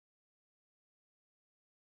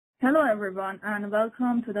Hello everyone and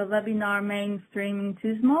welcome to the webinar Mainstreaming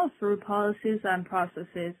TSMO through Policies and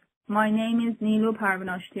Processes. My name is Nilu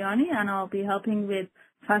Parvinashtiani and I'll be helping with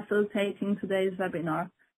facilitating today's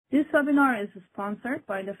webinar. This webinar is sponsored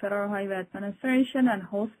by the Federal Highway Administration and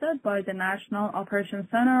hosted by the National Operations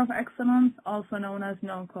Center of Excellence, also known as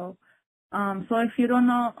NOCO. So if you don't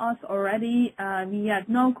know us already, we at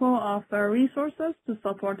NOCO offer resources to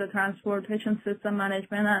support the transportation system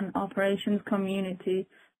management and operations community.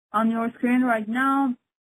 On your screen right now,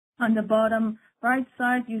 on the bottom right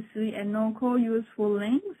side, you see a NOCO useful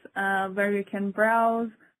links where you can browse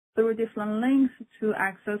through different links to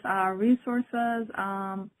access our resources,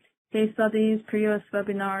 case studies, previous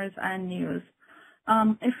webinars, and news.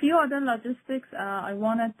 A few other logistics I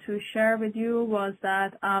wanted to share with you was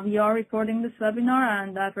that we are recording this webinar,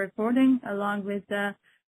 and that recording, along with a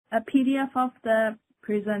PDF of the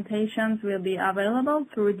presentations, will be available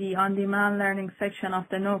through the on-demand learning section of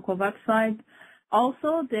the NOCO website.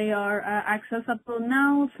 Also, they are accessible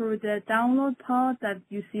now through the download pod that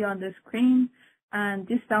you see on the screen, and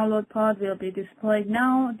this download pod will be displayed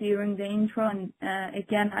now during the intro and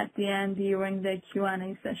again at the end during the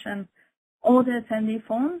Q&A session. All the attendee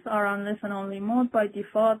phones are on listen-only mode by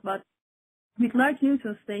default, but we'd like you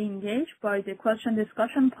to stay engaged by the question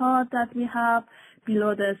discussion pod that we have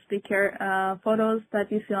below the speaker photos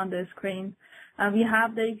that you see on the screen. We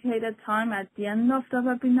have dedicated time at the end of the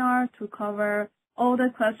webinar to cover all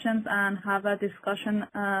the questions and have a discussion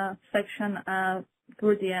section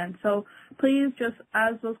through the end. So please, just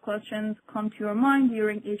as those questions come to your mind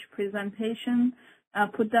during each presentation,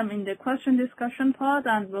 put them in the question discussion pod,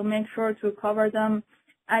 and we'll make sure to cover them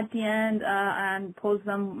at the end and pose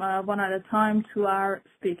them one at a time to our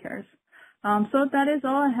speakers. So that is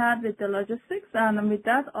all I had with the logistics, and with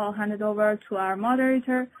that, I'll hand it over to our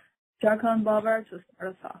moderator, Jacqueline Bauer, to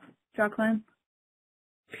start us off. Jacqueline.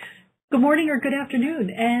 Good morning or good afternoon,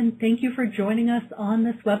 and thank you for joining us on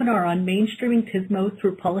this webinar on mainstreaming TSMO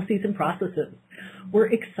through policies and processes. We're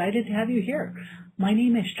excited to have you here. My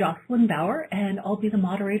name is Jocelyn Bauer, and I'll be the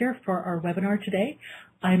moderator for our webinar today.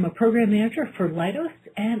 I'm a program manager for Leidos,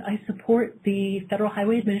 and I support the Federal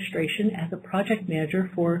Highway Administration as a project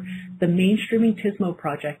manager for the Mainstreaming TSMO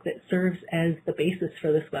project that serves as the basis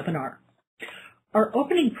for this webinar. Our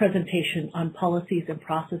opening presentation on policies and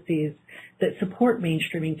processes that support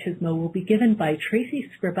mainstreaming TSMO will be given by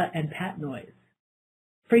Tracy Scriba and Pat Noyes.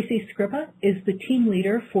 Tracy Scriba is the team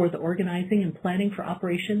leader for the Organizing and Planning for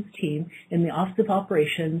Operations team in the Office of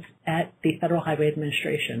Operations at the Federal Highway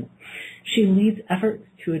Administration. She leads efforts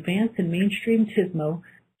to advance and mainstream TSMO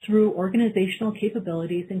through organizational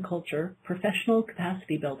capabilities and culture, professional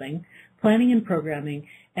capacity building, planning and programming,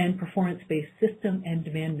 and performance-based system and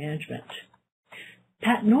demand management.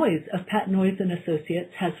 Pat Noyes of Pat Noyes and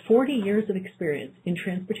Associates has 40 years of experience in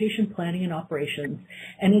transportation planning and operations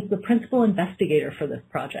and is the principal investigator for this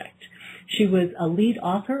project. She was a lead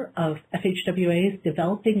author of FHWA's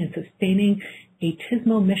Developing and Sustaining a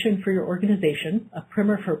TSMO Mission for Your Organization, a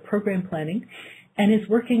primer for program planning, and is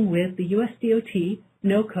working with the US DOT,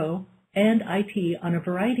 NOCO, and IT on a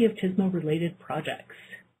variety of TSMO-related projects.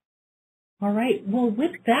 All right, well,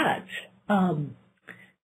 with that,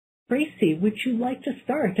 Tracy, would you like to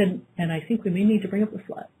start? And I think we may need to bring up the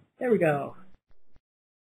slide. There we go.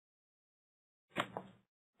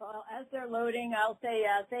 Well, as they're loading, I'll say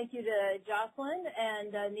thank you to Jocelyn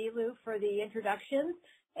and Nilu for the introduction,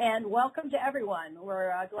 and welcome to everyone.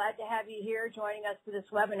 We're glad to have you here joining us for this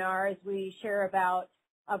webinar as we share about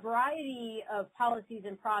a variety of policies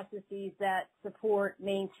and processes that support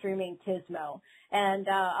mainstreaming TSMO. And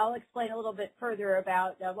I'll explain a little bit further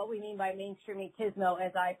about what we mean by mainstreaming TSMO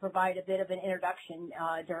as I provide a bit of an introduction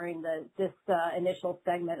during this initial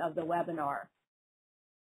segment of the webinar.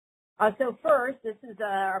 So first, this is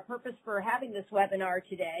our purpose for having this webinar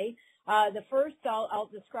today. The first, I'll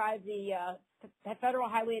describe the Federal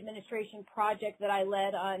Highway Administration project that I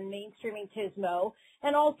led on mainstreaming TSMO,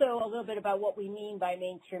 and also a little bit about what we mean by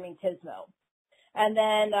mainstreaming TSMO. And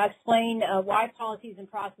then explain why policies and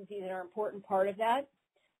processes are an important part of that.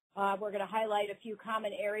 We're going to highlight a few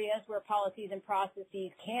common areas where policies and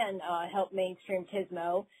processes can help mainstream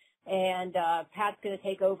TSMO, and Pat's going to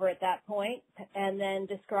take over at that point, and then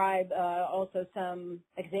describe also some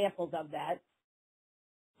examples of that.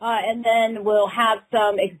 And then we'll have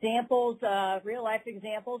some examples, real-life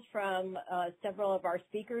examples from several of our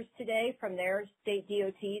speakers today from their state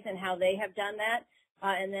DOTs and how they have done that.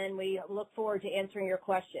 And then we look forward to answering your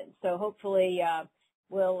questions. So hopefully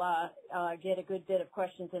we'll get a good bit of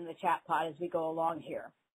questions in the chat pod as we go along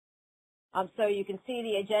here. So you can see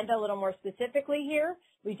the agenda a little more specifically here.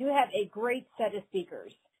 We do have a great set of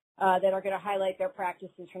speakers. that are going to highlight their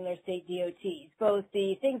practices from their state DOTs, both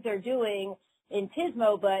the things they're doing in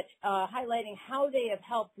TSMO, but highlighting how they have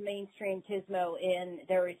helped mainstream TSMO in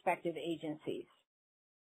their respective agencies.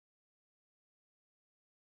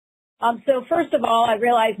 So first of all, I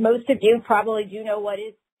realize most of you probably do know what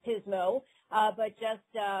is TSMO, but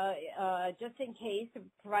just in case, to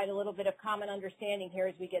provide a little bit of common understanding here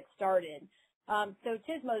as we get started. So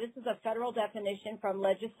TSMO, this is a federal definition from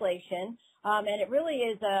legislation, and it really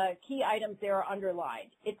is key items there are underlined.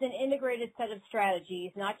 It's an integrated set of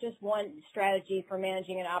strategies, not just one strategy for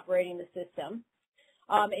managing and operating the system.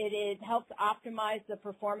 It helps optimize the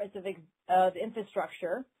performance of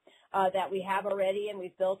infrastructure that we have already and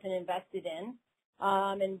we've built and invested in.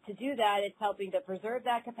 And to do that, it's helping to preserve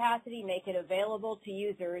that capacity, make it available to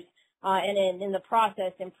users, and in the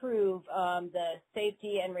process improve the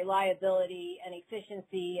safety and reliability and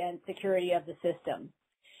efficiency and security of the system.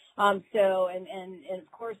 And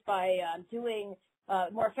of course, by doing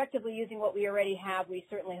more effectively using what we already have, we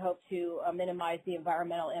certainly hope to minimize the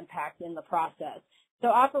environmental impact in the process. So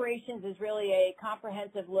operations is really a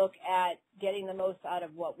comprehensive look at getting the most out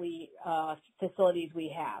of what facilities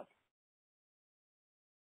we have.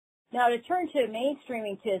 Now, to turn to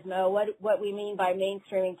mainstreaming TSMO, what we mean by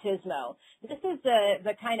mainstreaming TSMO. This is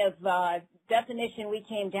the kind of definition we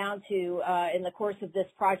came down to in the course of this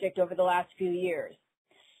project over the last few years.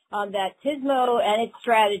 That TSMO and its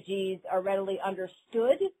strategies are readily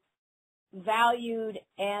understood, valued,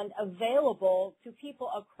 and available to people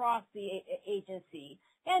across the agency,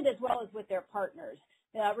 and as well as with their partners.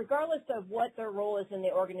 Regardless of what their role is in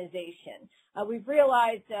the organization. We've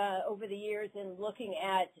realized over the years in looking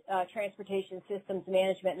at transportation systems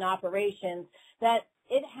management and operations that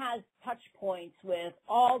it has touch points with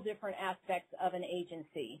all different aspects of an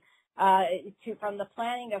agency, from the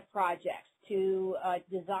planning of projects to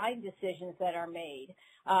design decisions that are made,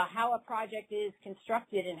 how a project is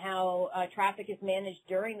constructed and how traffic is managed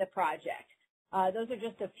during the project. Those are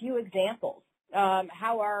just a few examples.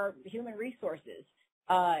 How our human resources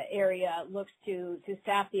area looks to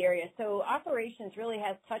staff the area. So operations really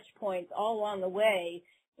has touch points all along the way,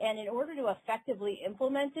 and in order to effectively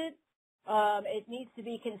implement it, it needs to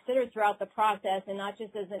be considered throughout the process and not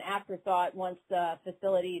just as an afterthought once the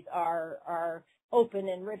facilities are open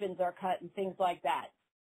and ribbons are cut and things like that.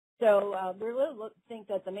 So we really think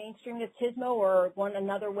that the mainstreaming of TSMO, or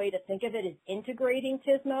another way to think of it, is integrating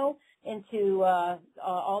TSMO into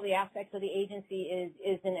all the aspects of the agency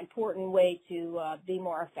is an important way to be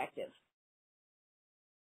more effective.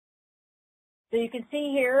 So you can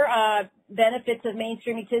see here benefits of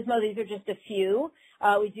mainstreaming TSMO. These are just a few.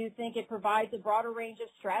 We do think it provides a broader range of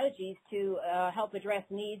strategies to help address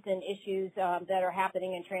needs and issues that are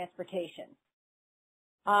happening in transportation.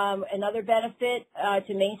 Another benefit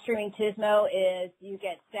to mainstreaming TSMO is you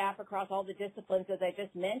get staff across all the disciplines, as I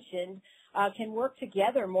just mentioned, can work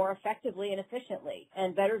together more effectively and efficiently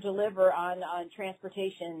and better deliver on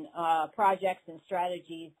transportation projects and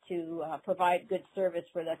strategies to provide good service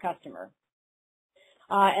for the customer.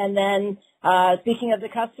 And then speaking of the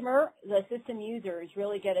customer, the system users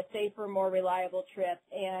really get a safer, more reliable trip,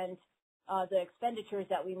 and the expenditures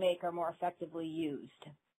that we make are more effectively used.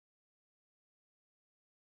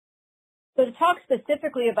 So to talk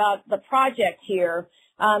specifically about the project here,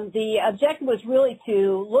 the objective was really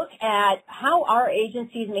to look at how our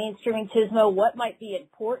agencies mainstreaming TSMO, what might be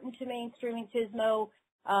important to mainstreaming TSMO,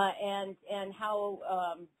 and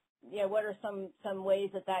how, what are some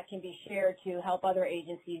ways that can be shared to help other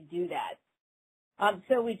agencies do that.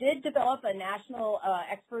 So we did develop a national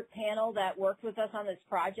expert panel that worked with us on this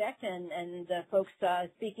project, and the folks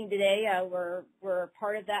speaking today were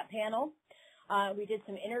part of that panel. We did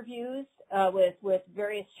some interviews with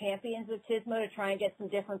various champions of TSMO to try and get some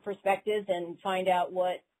different perspectives and find out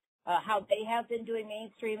how they have been doing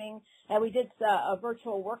mainstreaming. And we did a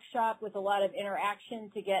virtual workshop with a lot of interaction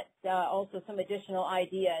to get also some additional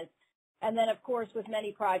ideas. And then, of course, with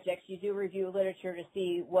many projects, you do review literature to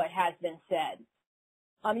see what has been said.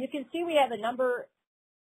 You can see we have a number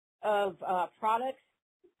of products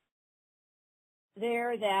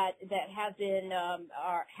there that have been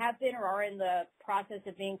or are in the process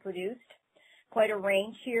of being produced. Quite a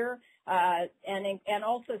range here, and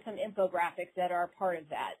also some infographics that are part of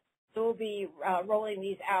that. So we'll be rolling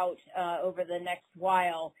these out over the next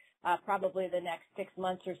while, probably the next 6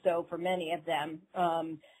 months or so for many of them,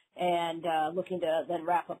 and looking to then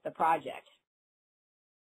wrap up the project.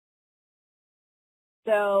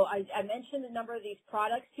 So I mentioned a number of these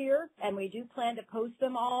products here, and we do plan to post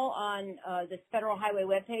them all on this Federal Highway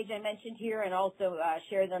webpage I mentioned here, and also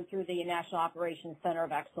share them through the National Operations Center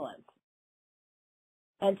of Excellence.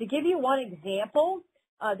 And to give you one example,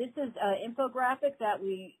 This is an infographic that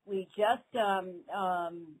we just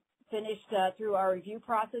finished through our review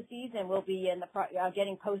processes and will be in the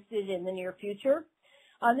getting posted in the near future.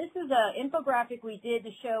 This is an infographic we did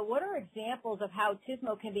to show what are examples of how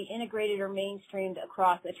TSMO can be integrated or mainstreamed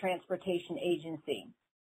across a transportation agency.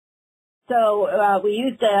 So we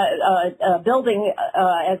used a building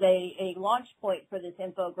as a launch point for this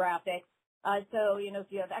infographic. So, if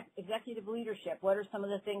you have executive leadership, what are some of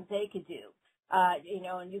the things they could do?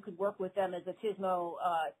 And you could work with them as a TSMO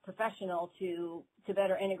professional to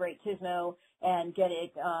better integrate TSMO and get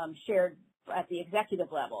it shared at the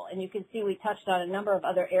executive level. And you can see we touched on a number of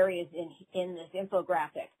other areas in this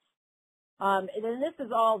infographic. And then this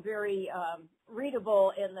is all very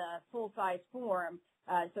readable in the full-size form.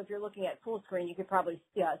 So if you're looking at full screen, you could probably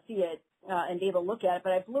see it and be able to look at it.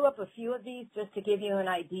 But I blew up a few of these just to give you an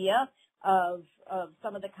idea of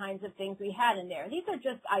some of the kinds of things we had in there. These are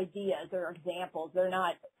just ideas or examples. They're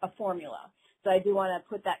not a formula. So I do want to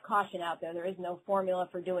put that caution out there. There is no formula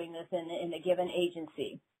for doing this in a given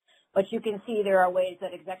agency. But you can see there are ways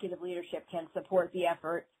that executive leadership can support the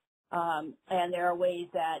effort. And there are ways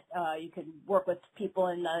that you can work with people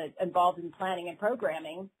involved in planning and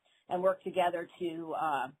programming and work together to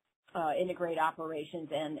integrate operations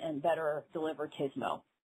and better deliver TSMO.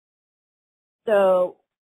 So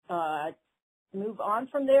move on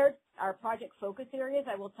from there, our project focus areas,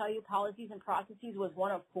 I will tell you policies and processes was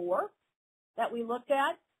one of 4 that we looked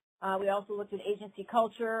at. We also looked at agency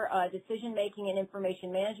culture, decision-making and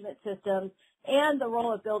information management systems, and the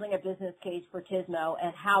role of building a business case for TSMO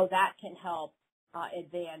and how that can help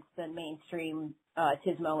advance the mainstream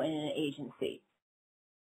TSMO in an agency.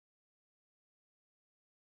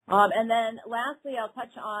 And then lastly, I'll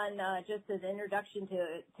touch on just as an introduction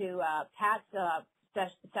to Pat's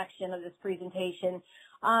section of this presentation.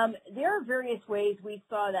 There are various ways we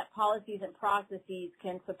saw that policies and processes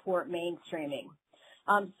can support mainstreaming.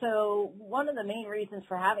 So one of the main reasons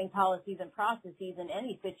for having policies and processes in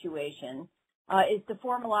any situation is to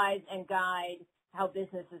formalize and guide how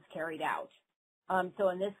business is carried out. So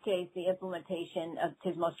in this case, the implementation of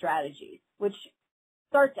TSMO strategies, which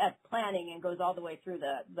starts at planning and goes all the way through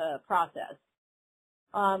the process.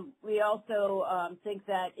 We also think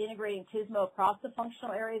that integrating TSMO across the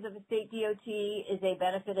functional areas of the state DOT is a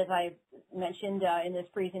benefit, as I mentioned in this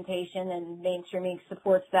presentation, and mainstreaming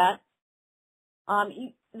supports that.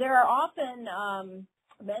 There are often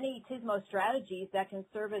many TSMO strategies that can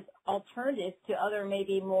serve as alternatives to other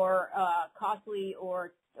maybe more costly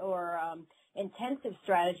or intensive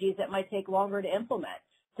strategies that might take longer to implement.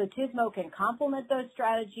 So TSMO can complement those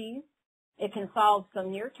strategies. It can solve some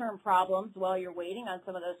near-term problems while you're waiting on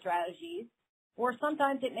some of those strategies, or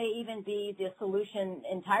sometimes it may even be the solution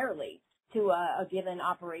entirely to a given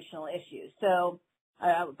operational issue. So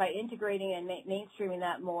by integrating and mainstreaming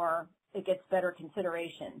that more, it gets better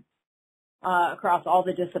consideration across all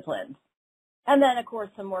the disciplines. And then, of course,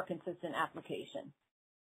 some more consistent application.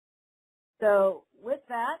 So with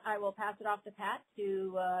that, I will pass it off to Pat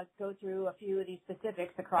to go through a few of these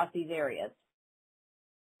specifics across these areas.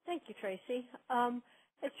 Thank you, Tracy.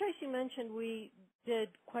 As Tracy mentioned, we did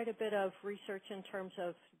quite a bit of research in terms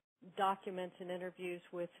of documents and interviews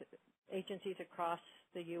with agencies across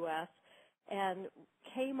the U.S. and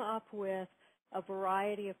came up with a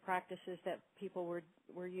variety of practices that people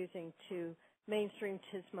were using to mainstream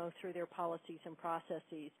TSMO through their policies and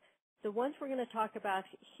processes. The ones we're going to talk about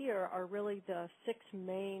here are really the 6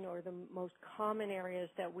 main or the most common areas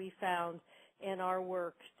that we found in our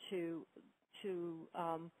work to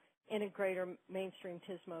integrate or mainstream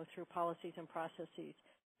TSMO through policies and processes.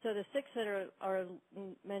 So the 6 that are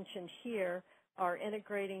mentioned here are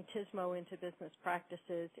integrating TSMO into business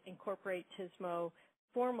practices, incorporate TSMO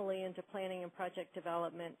formally into planning and project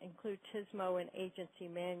development, include TSMO in agency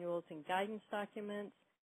manuals and guidance documents,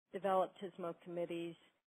 develop TSMO committees,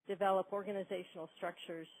 develop organizational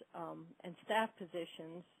structures and staff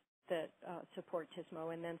positions that support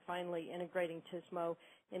TSMO, and then finally integrating TSMO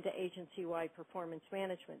into agency-wide performance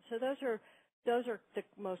management. So those are the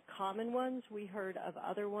most common ones. We heard of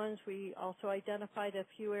other ones. We also identified a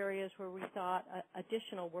few areas where we thought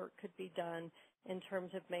additional work could be done in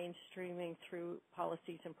terms of mainstreaming through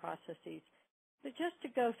policies and processes. But just to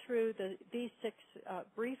go through these 6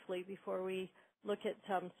 briefly before we look at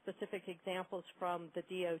some specific examples from the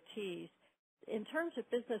DOTs. In terms of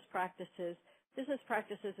business practices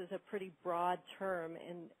is a pretty broad term,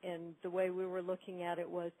 and the way we were looking at it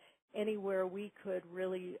was anywhere we could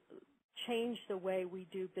really change the way we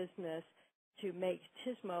do business to make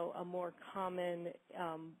TSMO a more common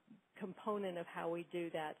component of how we do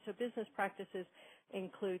that. So business practices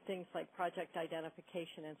include things like project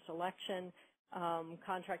identification and selection,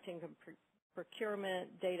 contracting and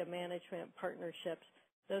procurement, data management, partnerships,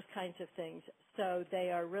 those kinds of things. So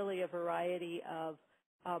they are really a variety of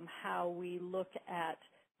how we look at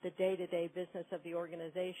the day-to-day business of the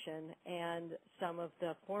organization and some of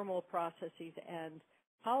the formal processes and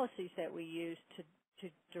policies that we use to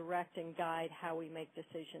direct and guide how we make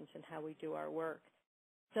decisions and how we do our work.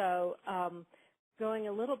 So going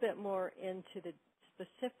a little bit more into the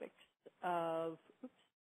specifics of,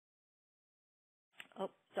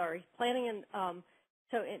 planning and,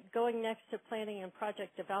 going next to planning and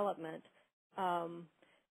project development,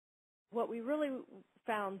 what we really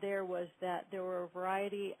found there was that there were a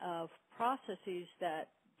variety of processes that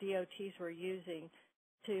DOTs were using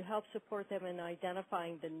to help support them in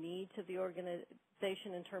identifying the needs of the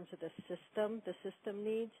organization in terms of the system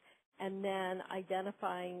needs, and then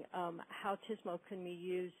identifying how TSMO can be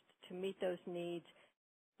used to meet those needs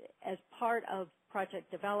as part of project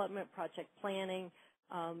development, project planning.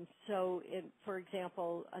 For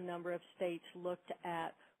example, a number of states looked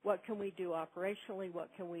at what can we do operationally, what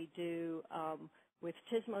can we do with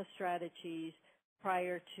TSMO strategies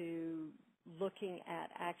prior to looking at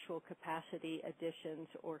actual capacity additions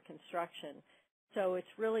or construction. So it's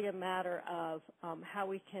really a matter of how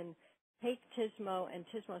we can take TSMO and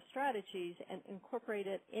TSMO strategies and incorporate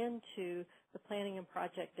it into the planning and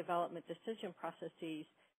project development decision processes,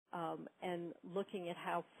 and looking at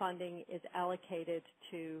how funding is allocated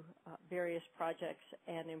to various projects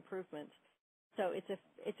and improvements. So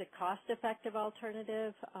it's a cost-effective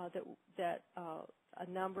alternative that a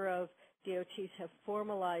number of DOTs have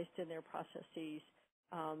formalized in their processes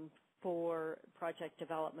for project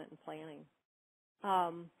development and planning.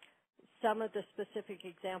 Some of the specific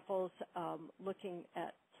examples looking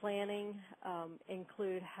at planning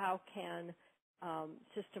include how can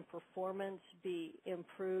system performance be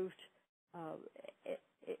improved,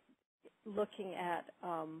 looking at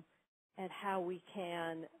how we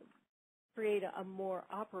can create a more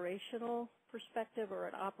operational perspective or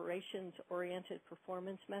an operations-oriented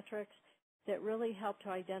performance metrics that really help to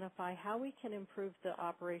identify how we can improve the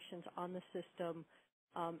operations on the system,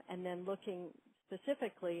 and then looking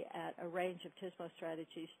specifically at a range of TSMO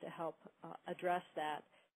strategies to help address that.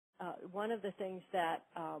 One of the things that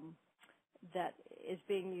is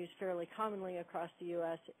being used fairly commonly across the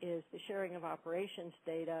U.S. is the sharing of operations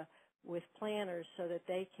data with planners so that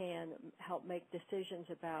they can help make decisions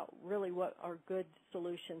about really what are good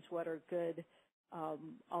solutions, what are good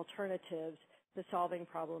alternatives to solving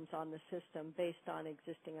problems on the system based on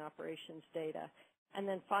existing operations data. And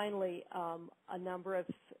then finally, a number of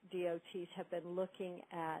DOTs have been looking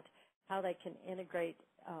at how they can integrate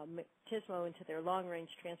TSMO into their long-range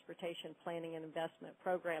transportation planning and investment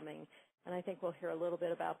programming. And I think we'll hear a little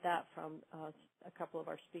bit about that from a couple of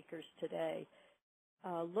our speakers today.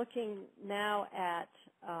 Looking now at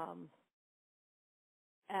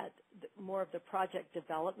more of the project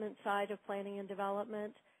development side of planning and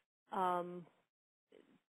development, planning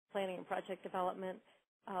and project development.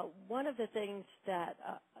 One of the things that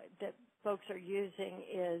folks are using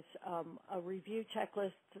is a review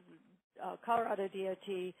checklist. Colorado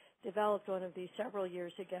DOT developed one of these several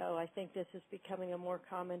years ago. I think this is becoming a more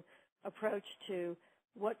common approach to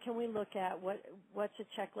what can we look at, what's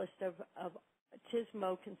a checklist of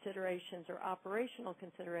TSMO considerations or operational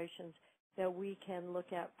considerations that we can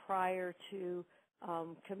look at prior to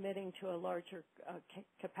committing to a larger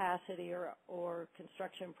capacity or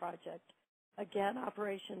construction project. Again,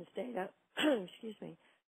 operations data, excuse me,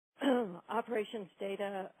 operations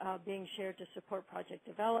data being shared to support project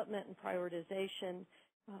development and prioritization,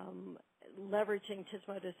 leveraging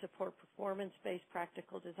TSMO to support performance-based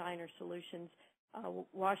practical design or solutions.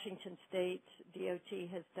 Washington State DOT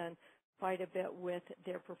has done quite a bit with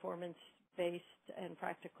their performance-based and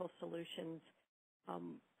practical solutions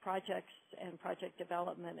projects and project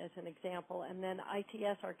development as an example. And then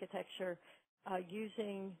ITS architecture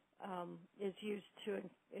is used to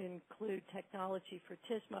include technology for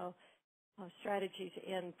TSMO strategies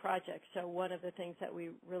in projects. So one of the things that we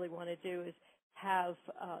really want to do is have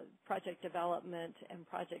project development and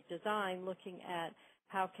project design looking at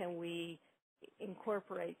how can we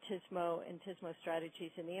incorporate TSMO and TSMO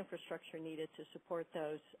strategies in the infrastructure needed to support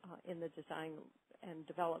those in the design and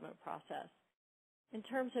development process. In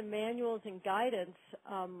terms of manuals and guidance,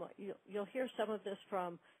 you'll hear some of this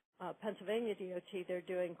from Pennsylvania DOT. They're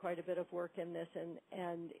doing quite a bit of work in this,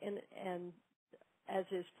 and as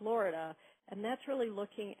is Florida, and that's really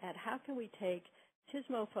looking at how can we take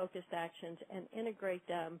TSMO-focused actions and integrate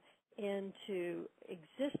them into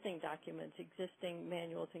existing documents, existing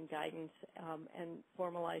manuals and guidance, and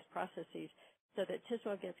formalized processes so that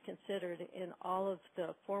TSMO gets considered in all of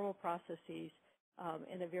the formal processes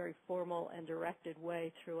in a very formal and directed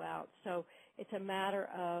way throughout. So it's a matter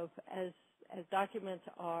of, as documents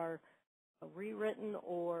are rewritten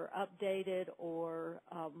or updated or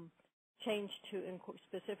changed to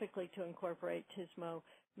specifically to incorporate TSMO,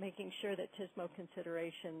 making sure that TSMO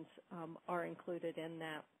considerations are included in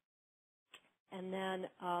that. And then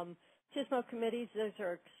TSMO committees, those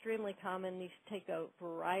are extremely common. These take a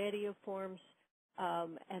variety of forms,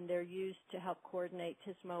 and they're used to help coordinate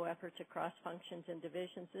TSMO efforts across functions and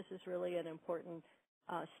divisions. This is really an important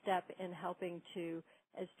step in helping to,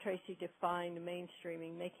 as Tracy defined,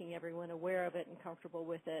 mainstreaming, making everyone aware of it and comfortable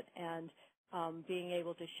with it, and being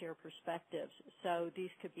able to share perspectives. So these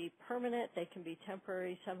could be permanent, they can be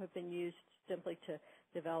temporary. Some have been used simply to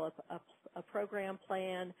develop a program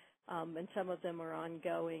plan, and some of them are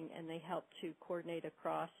ongoing, and they help to coordinate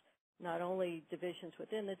across not only divisions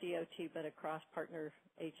within the DOT, but across partner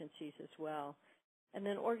agencies as well. And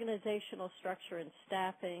then organizational structure and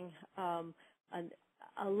staffing.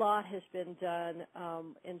 A lot has been done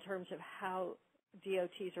in terms of how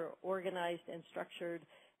DOTs are organized and structured,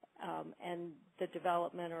 and the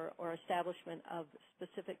development or establishment of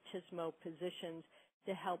specific TSMO positions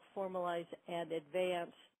to help formalize and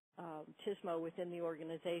advance TSMO within the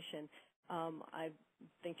organization. I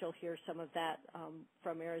think you'll hear some of that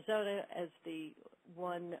from Arizona as the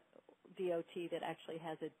one DOT that actually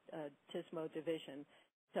has a TSMO division.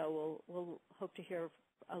 So we'll hope to hear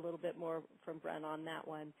a little bit more from Brent on that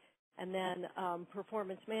one. And then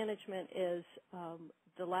performance management is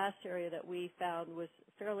the last area that we found was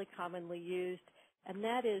fairly commonly used, and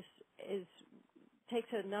that takes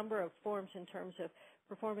a number of forms in terms of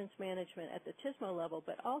performance management at the TSMO level,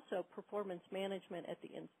 but also performance management at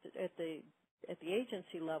the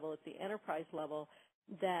agency level, at the enterprise level,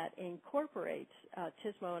 that incorporates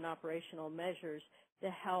TSMO and operational measures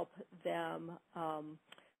to help them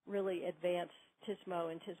really advance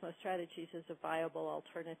TSMO and TSMO strategies as a viable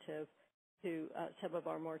alternative to some of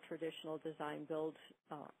our more traditional design-build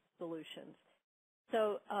solutions.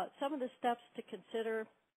 So some of the steps to consider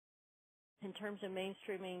in terms of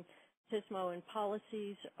mainstreaming TSMO and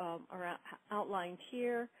policies are outlined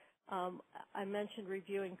here. I mentioned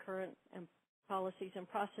reviewing current policies and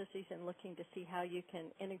processes and looking to see how you can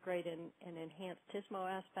integrate and enhance TSMO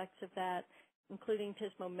aspects of that, including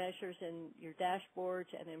TSMO measures in your dashboards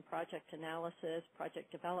and in project analysis,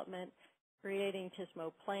 project development, creating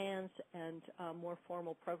TSMO plans and more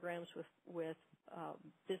formal programs with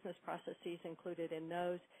business processes included in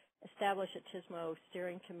those, establish a TSMO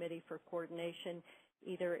steering committee for coordination,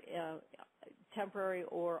 either temporary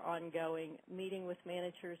or ongoing, meeting with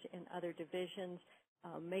managers in other divisions,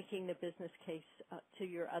 making the business case to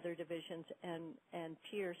your other divisions and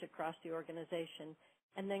peers across the organization,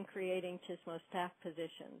 and then creating TSMO staff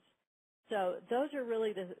positions. So those are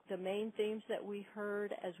really the main themes that we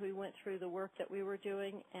heard as we went through the work that we were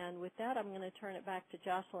doing. And with that, I'm going to turn it back to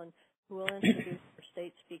Jocelyn, who will introduce our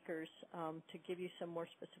state speakers to give you some more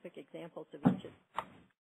specific examples of each of them.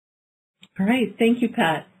 All right. Thank you,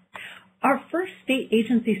 Pat. Our first state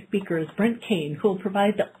agency speaker is Brent Kane, who will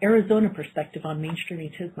provide the Arizona perspective on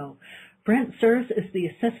mainstreaming TSMO. Brent serves as the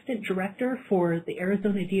Assistant Director for the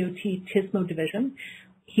Arizona DOT TSMO Division.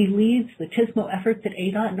 He leads the TSMO efforts at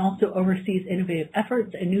ADOT and also oversees innovative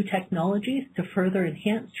efforts and new technologies to further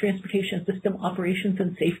enhance transportation system operations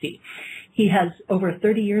and safety. He has over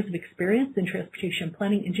 30 years of experience in transportation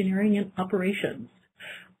planning, engineering, and operations.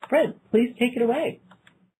 Brent, please take it away.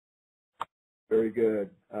 Very good.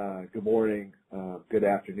 Good morning. Good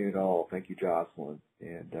afternoon, all. Thank you, Jocelyn.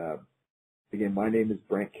 And again, my name is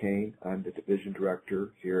Brent Kane. I'm the Division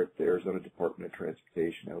Director here at the Arizona Department of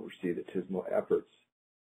Transportation. I oversee the TSMO efforts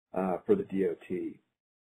for the DOT.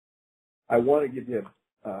 I want to give you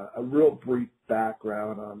a real brief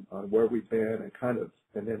background on where we've been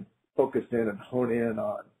and then focus in and hone in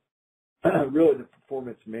on really the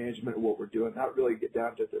performance management of what we're doing, not really get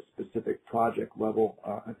down to the specific project level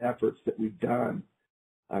and efforts that we've done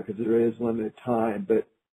because there is limited time. But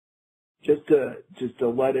just to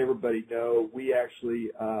let everybody know, we actually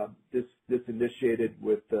this initiated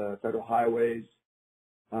with Federal Highways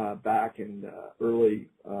back in early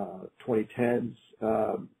 2010s,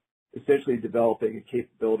 essentially developing a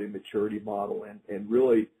capability maturity model and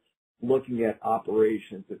really looking at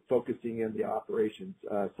operations and focusing in the operations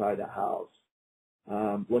side of the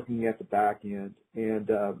house, looking at the back end. And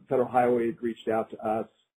Federal Highway had reached out to us,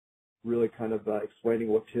 really kind of explaining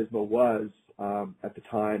what TSMO was at the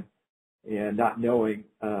time, and not knowing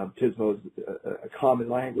TSMO is a common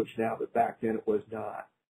language now, but back then it was not.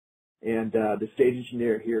 And the state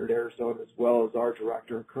engineer here at Arizona, as well as our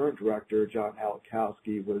director and current director, John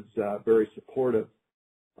Halakowski, was very supportive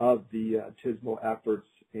of the TSMO efforts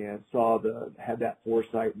and had that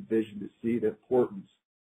foresight and vision to see the importance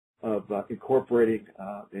of incorporating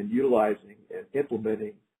and utilizing and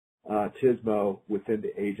implementing TSMO within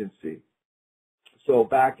the agency. So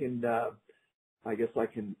back in, I guess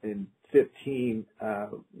like in 15, I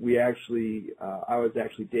was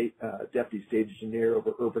actually deputy stage engineer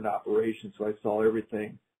over urban operations, so I saw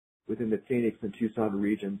everything within the Phoenix and Tucson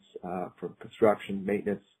regions from construction,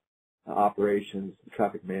 maintenance, operations,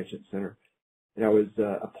 traffic management center. And I was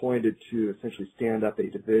appointed to essentially stand up a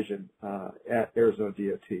division at Arizona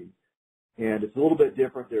DOT. And it's a little bit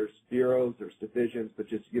different. There's bureaus, there's divisions, but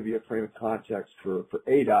just to give you a frame of context for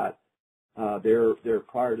ADOT, there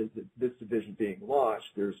prior to this division being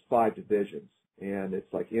launched, there's 5 divisions, and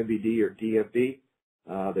it's like MVD or DMV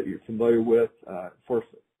that you're familiar with,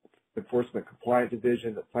 enforcement compliance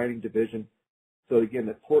division, the planning division. So again,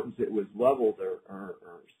 the importance it was leveled or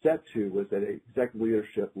set to was at an executive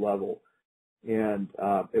leadership level, and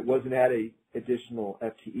it wasn't adding additional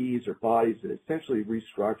FTEs or bodies, but essentially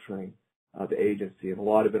restructuring the agency, and a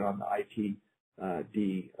lot of it on the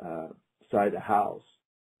ITD side of the house.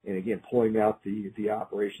 And again, pulling out the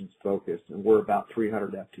operations focus, and we're about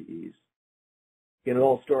 300 FTEs. And it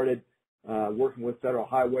all started working with Federal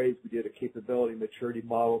Highways. We did a capability maturity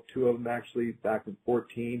model, 2 of them actually back in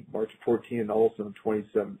March of 14, and also in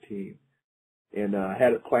 2017. And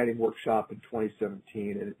had a planning workshop in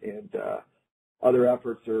 2017. And other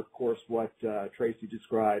efforts are, of course, what Tracy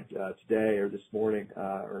described today or this morning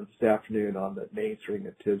or this afternoon on the mainstream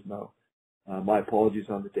of TSMO. My apologies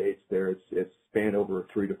on the dates there. It's spanned over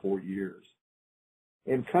 3 to 4 years.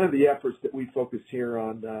 And kind of the efforts that we focus here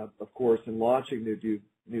on, of course, in launching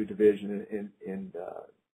new division and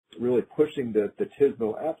really pushing the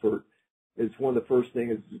TSMO effort is one of the first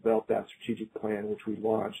things is to develop that strategic plan, which we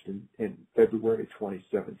launched in February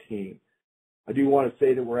 2017. I do want to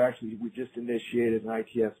say that we just initiated an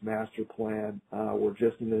ITS master plan. We're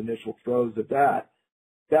just in the initial throes of that.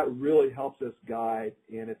 That really helps us guide,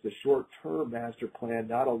 and it's a short-term master plan,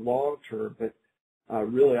 not a long-term, but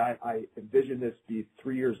really I envision this to be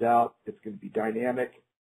 3 years out. It's going to be dynamic.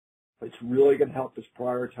 It's really going to help us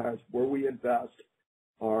prioritize where we invest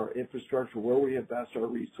our infrastructure, where we invest our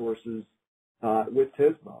resources with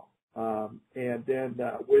TSMO. And then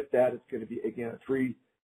with that, it's going to be, again, a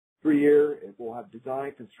three-year. It will have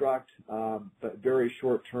design, construct, but very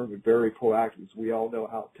short-term and very proactive, as we all know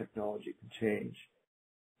how technology can change.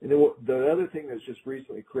 And then the other thing that's just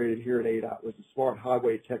recently created here at ADOT was the Smart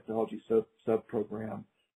Highway Technology Sub-Program.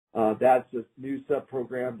 That's a new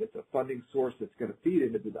sub-program that's a funding source that's going to feed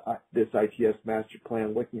into this ITS master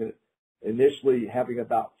plan, looking at initially having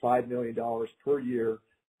about $5 million per year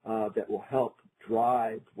that will help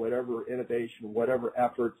drive whatever innovation, whatever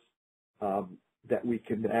efforts that we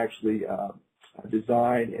can actually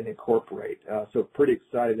design and incorporate. So pretty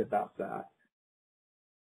excited about that.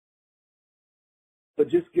 But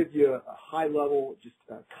just give you a high level, just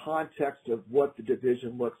context of what the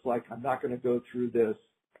division looks like. I'm not going to go through this,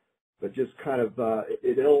 but just kind of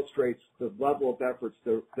it illustrates the level of efforts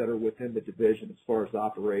that are within the division as far as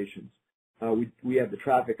operations. We have the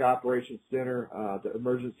Traffic Operations Center, the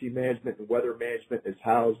Emergency Management and Weather Management is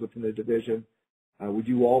housed within the division. We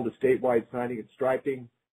do all the statewide signing and striping.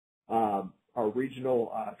 Our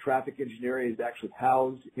regional traffic engineering is actually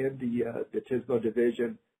housed in the TSMO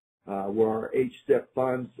division, where our HSIP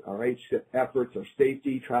funds, our HSIP efforts, our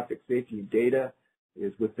safety, traffic safety and data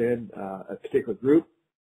is within a particular group.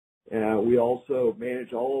 We also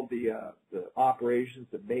manage all of the operations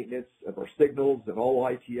and maintenance of our signals and all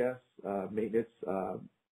ITS maintenance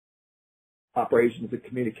operations and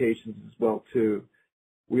communications as well too.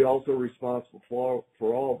 We also are responsible for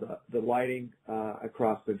all the lighting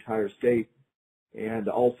across the entire state, and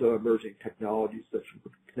also emerging technologies such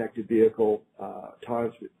as connected vehicle,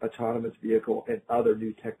 autonomous vehicle, and other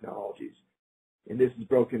new technologies. And this is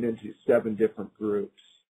broken into 7 different groups.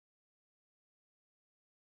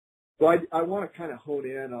 So I want to kind of hone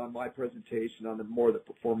in on my presentation on the more the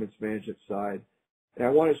performance management side, and I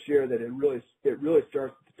want to share that it really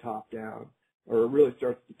starts at the top down, or it really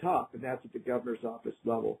starts at the top, and that's at the governor's office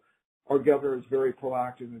level. Our governor is very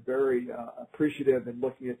proactive and very appreciative in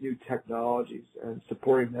looking at new technologies and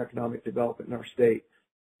supporting the economic development in our state.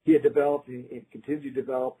 He had developed and continues to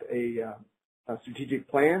develop a strategic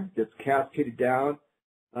plan that's cascaded down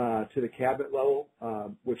to the cabinet level,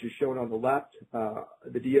 which is shown on the left.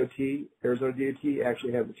 The DOT, Arizona DOT,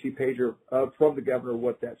 actually has a 2-pager from the governor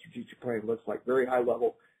what that strategic plan looks like, very high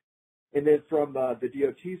level. And then from the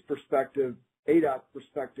DOT's perspective, ADOT's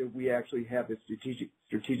perspective, we actually have a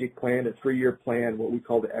strategic plan, a 3-year plan, what we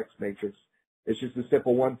call the X matrix. It's just a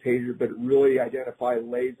simple one-pager, but it really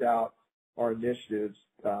lays out our initiatives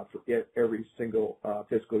for every single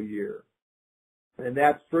fiscal year. And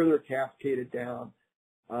that's further cascaded down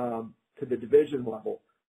to the division level.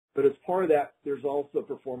 But as part of that, there's also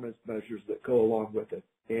performance measures that go along with it.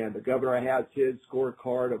 And the governor has his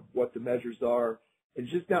scorecard of what the measures are.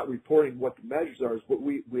 It's just not reporting what the measures are, it's what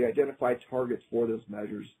we identify targets for those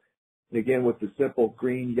measures. And again, with the simple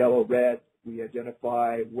green, yellow, red, we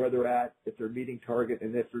identify where they're at, if they're meeting target,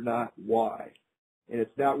 and if they're not, why. And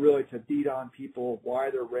it's not really to beat on people why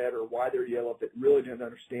they're red or why they're yellow, but really an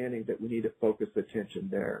understanding that we need to focus attention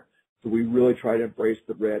there. So we really try to embrace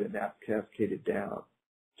the red, and that's cascaded down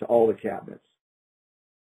to all the cabinets.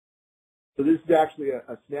 So this is actually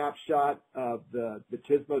a snapshot of the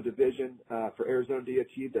TSMO division for Arizona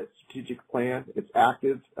DOT, the strategic plan. It's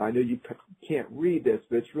active. I know you can't read this,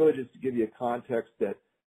 but it's really just to give you a context that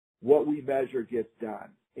what we measure gets done.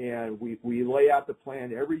 And we lay out the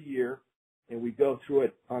plan every year, and we go through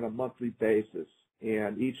it on a monthly basis.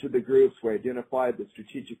 And each of the groups, we identify the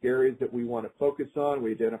strategic areas that we want to focus on.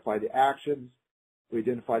 We identify the actions. We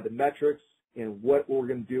identify the metrics and what we're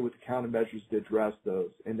going to do with the countermeasures to address those.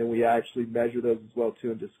 And then we actually measure those as well,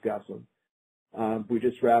 too, and discuss them. We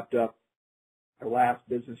just wrapped up our last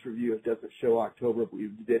business review. It doesn't show October, but we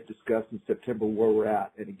did discuss in September where we're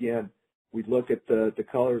at. And again, we look at the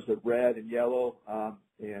colors of red and yellow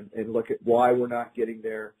and look at why we're not getting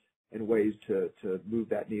there and ways to move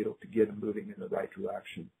that needle to get them moving in the right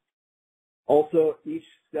direction. Also, each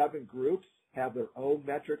 7 groups have their own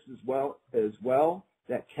metrics as well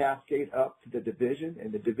that cascade up to the division,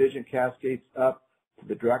 and the division cascades up to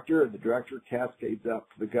the director, and the director cascades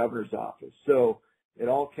up to the governor's office. So it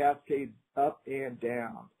all cascades up and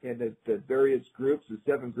down, and the various groups, the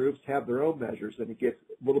 7 groups, have their own measures, and it gets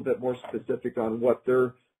a little bit more specific on what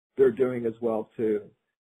they're doing as well too.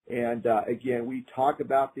 And again, we talk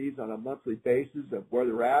about these on a monthly basis of where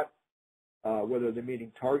they're at, whether they're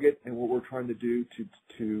meeting target, and what we're trying to do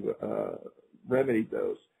to remedy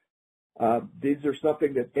those. These are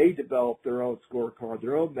something that they develop their own scorecard,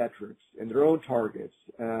 their own metrics, and their own targets,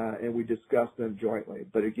 and we discuss them jointly.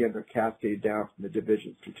 But again, they're cascaded down from the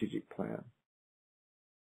division strategic plan.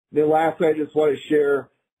 Then lastly, I just want to share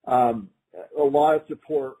a lot of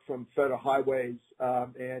support from Federal Highways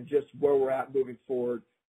and just where we're at moving forward.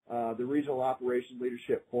 The Regional Operations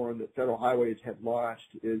Leadership Forum that Federal Highways had launched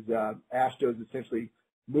is AASHTO is essentially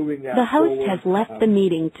moving that The host forward. has left the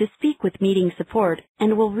meeting to speak with meeting support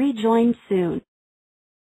and will rejoin soon.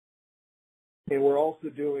 And we're also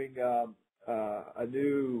doing a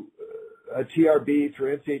new TRB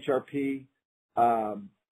through NCHRP, a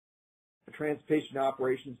Transportation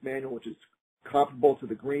Operations Manual, which is comparable to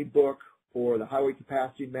the Green Book or the Highway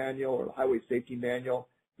Capacity Manual or the Highway Safety Manual.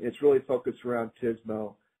 And it's really focused around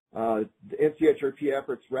TSMO. The NCHRP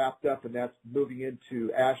efforts wrapped up, and that's moving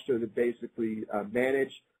into AASHTO to basically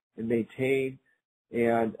manage and maintain.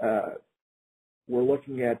 And we're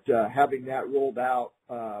looking at having that rolled out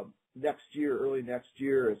next year, early next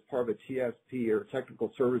year, as part of a TSP or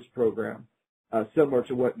Technical Service Program, similar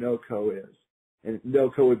to what NOCO is. And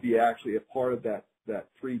NOCO would be actually a part of that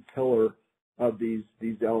 3-pillar of these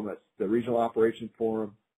elements: the Regional Operations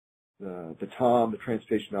Forum, the TOM, the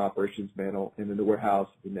Transportation Operations Manual, and then the warehouse,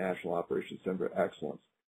 the National Operations Center of Excellence.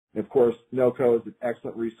 And of course, NOCO is an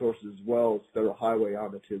excellent resource as well as Federal Highway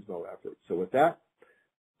on the TSMO effort. So with that,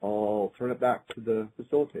 I'll turn it back to the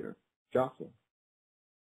facilitator, Jocelyn.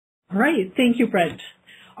 All right. Thank you, Brent.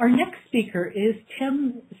 Our next speaker is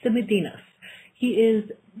Tim Simedinas. He is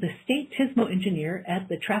the state TSMO engineer at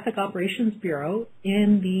the Traffic Operations Bureau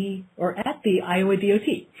at the Iowa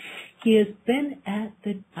DOT. He has been at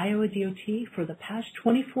the Iowa DOT for the past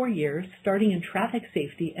 24 years, starting in traffic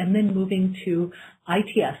safety and then moving to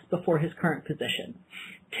ITS before his current position.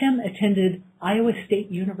 Tim attended Iowa State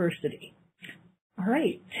University. All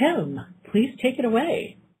right, Tim, please take it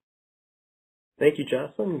away. Thank you,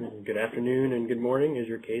 Jocelyn. Good afternoon and good morning, as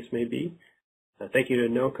your case may be. Thank you to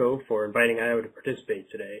NOCO for inviting Iowa to participate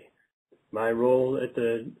today. My role at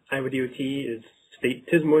the Iowa DOT is State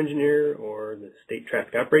TSMO Engineer, or the State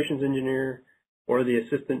Traffic Operations Engineer, or the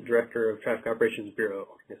Assistant Director of Traffic Operations Bureau,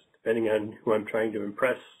 depending on who I'm trying to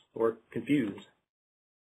impress or confuse.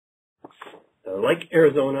 Like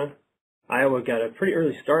Arizona, Iowa got a pretty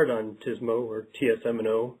early start on TSMO, or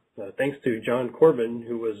TSMO, thanks to John Corbin,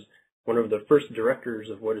 who was one of the first directors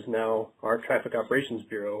of what is now our Traffic Operations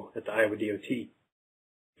Bureau at the Iowa DOT.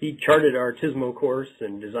 He charted our TSMO course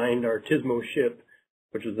and designed our TSMO ship,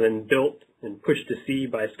 which was then built and pushed to sea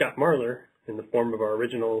by Scott Marler in the form of our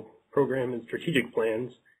original program and strategic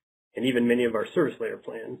plans, and even many of our service layer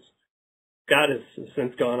plans. Scott has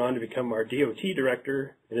since gone on to become our DOT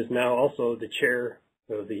director and is now also the chair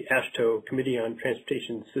of the AASHTO Committee on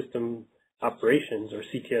Transportation System Operations, or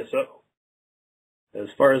CTSO. As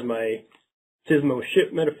far as my TSMO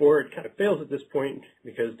ship metaphor, it kind of fails at this point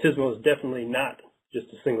because TSMO is definitely not just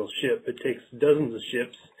a single ship. It takes dozens of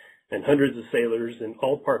ships and hundreds of sailors in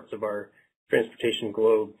all parts of our transportation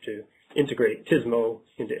globe to integrate TSMO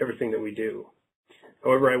into everything that we do.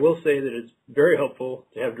 However, I will say that it's very helpful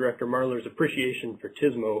to have Director Marler's appreciation for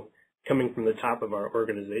TSMO coming from the top of our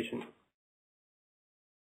organization.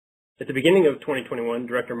 At the beginning of 2021,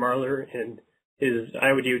 Director Marler and his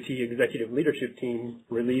Iowa DOT executive leadership team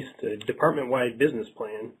released a department-wide business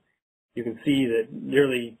plan. You can see that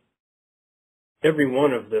nearly every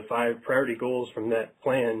one of the 5 priority goals from that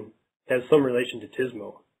plan has some relation to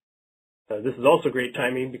TSMO. This is also great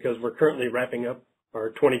timing because we're currently wrapping up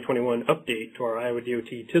our 2021 update to our Iowa DOT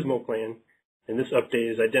TSMO plan, and this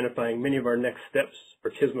update is identifying many of our next steps for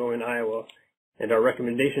TSMO in Iowa, and our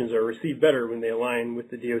recommendations are received better when they align with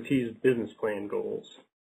the DOT's business plan goals.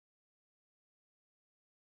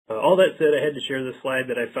 All that said, I had to share this slide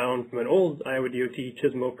that I found from an old Iowa DOT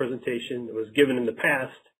TSMO presentation that was given in the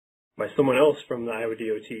past by someone else from the Iowa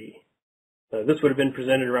DOT. This would have been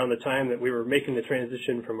presented around the time that we were making the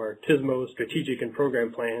transition from our TSMO strategic and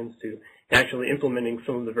program plans to actually implementing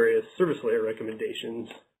some of the various service layer recommendations.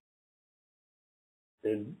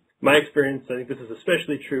 In my experience, I think this is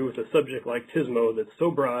especially true with a subject like TSMO that's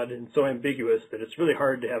so broad and so ambiguous that it's really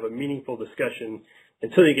hard to have a meaningful discussion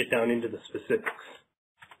until you get down into the specifics.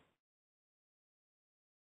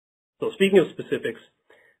 So speaking of specifics,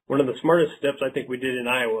 one of the smartest steps I think we did in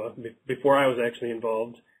Iowa, before I was actually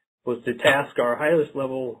involved, was to task our highest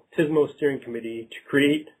level TSMO steering committee to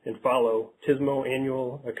create and follow TSMO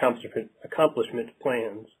annual accomplishment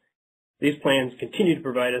plans. These plans continue to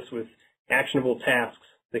provide us with actionable tasks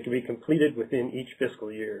that can be completed within each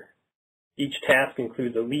fiscal year. Each task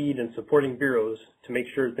includes a lead and supporting bureaus to make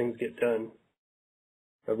sure things get done.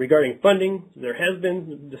 Regarding funding, there has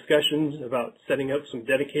been discussions about setting up some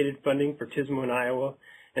dedicated funding for TSMO in Iowa,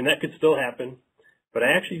 and that could still happen. But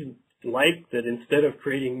I actually like that instead of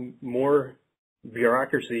creating more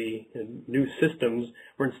bureaucracy and new systems,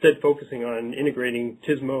 we're instead focusing on integrating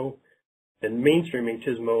TSMO and mainstreaming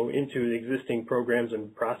TSMO into the existing programs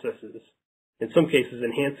and processes. In some cases,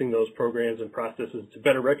 enhancing those programs and processes to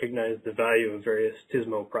better recognize the value of various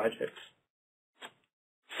TSMO projects.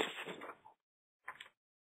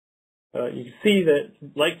 You can see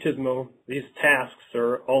that, like TSMO, these tasks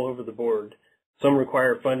are all over the board. Some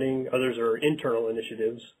require funding, others are internal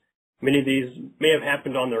initiatives. Many of these may have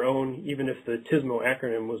happened on their own, even if the TSMO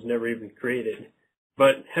acronym was never even created.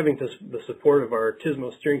 But having the support of our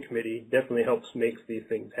TSMO steering committee definitely helps make these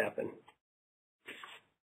things happen.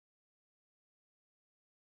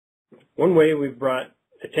 One way we've brought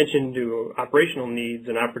attention to operational needs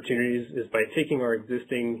and opportunities is by taking our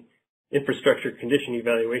existing infrastructure condition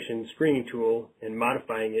evaluation screening tool and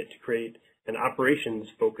modifying it to create an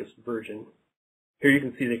operations-focused version. Here you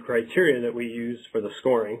can see the criteria that we use for the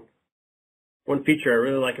scoring. One feature I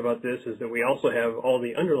really like about this is that we also have all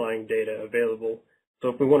the underlying data available, so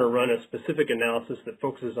if we want to run a specific analysis that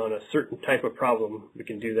focuses on a certain type of problem, we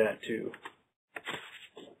can do that too.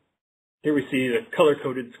 Here we see the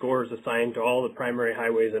color-coded scores assigned to all the primary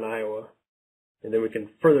highways in Iowa, and then we can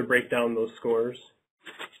further break down those scores.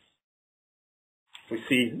 We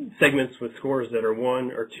see segments with scores that are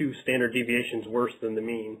 1 or 2 standard deviations worse than the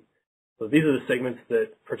mean. So these are the segments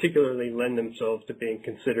that particularly lend themselves to being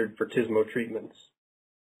considered for TSMO treatments.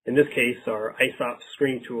 In this case, our ISOP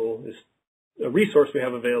screening tool is a resource we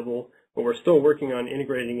have available, but we're still working on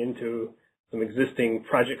integrating into some existing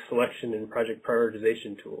project selection and project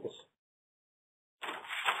prioritization tools.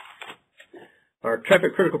 Our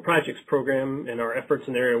Traffic Critical Projects program and our efforts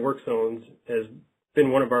in area work zones has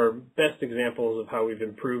been one of our best examples of how we've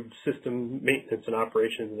improved system maintenance and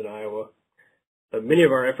operations in Iowa. Many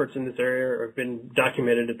of our efforts in this area have been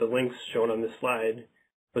documented at the links shown on this slide,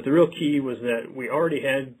 but the real key was that we already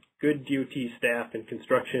had good DOT staff in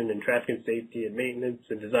construction and traffic and safety and maintenance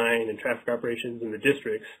and design and traffic operations in the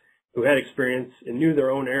districts who had experience and knew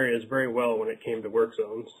their own areas very well when it came to work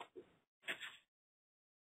zones.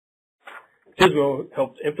 TSMO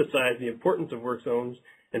helped emphasize the importance of work zones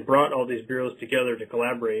and brought all these bureaus together to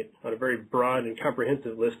collaborate on a very broad and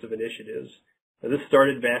comprehensive list of initiatives. Now, this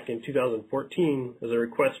started back in 2014 as a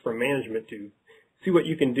request from management to see what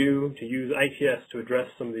you can do to use ITS to address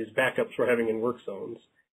some of these backups we're having in work zones.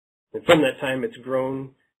 And from that time, it's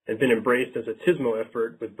grown and been embraced as a TSMO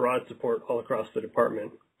effort with broad support all across the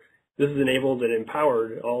department. This has enabled and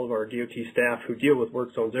empowered all of our DOT staff who deal with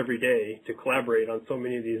work zones every day to collaborate on so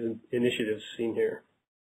many of these initiatives seen here.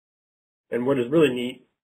 And what is really neat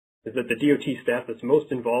is that the DOT staff that's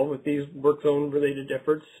most involved with these work zone related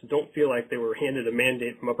efforts don't feel like they were handed a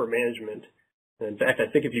mandate from upper management. In fact,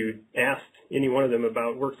 I think if you asked any one of them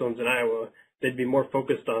about work zones in Iowa, they'd be more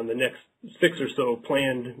focused on the next 6 or so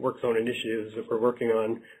planned work zone initiatives that we're working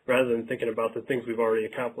on rather than thinking about the things we've already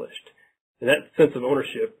accomplished. And that sense of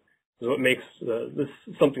ownership is what makes this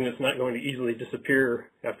something that's not going to easily disappear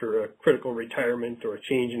after a critical retirement or a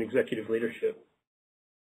change in executive leadership.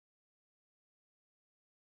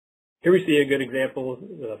 Here we see a good example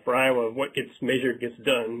for Iowa of what gets measured gets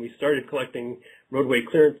done. We started collecting roadway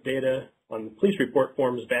clearance data on the police report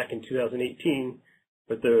forms back in 2018,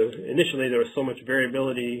 but initially there was so much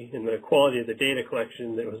variability in the quality of the data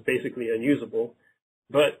collection that it was basically unusable.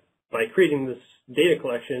 But by creating this data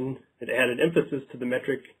collection, it added emphasis to the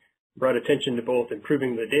metric, brought attention to both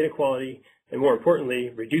improving the data quality and, more importantly,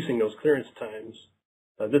 reducing those clearance times.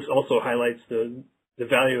 This also highlights the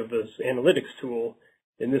value of this analytics tool.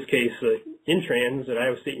 In this case, Intrans at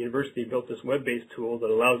Iowa State University built this web-based tool that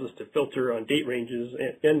allows us to filter on date ranges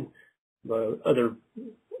and other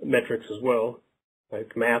metrics as well,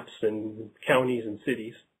 like maps and counties and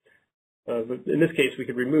cities. But in this case, we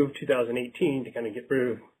could remove 2018 to kind of get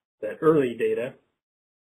rid of that early data.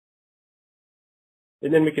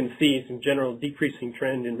 And then we can see some general decreasing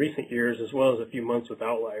trend in recent years as well as a few months with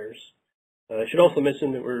outliers. I should also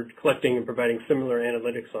mention that we're collecting and providing similar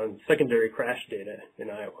analytics on secondary crash data in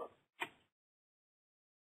Iowa.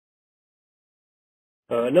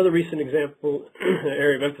 Another recent example,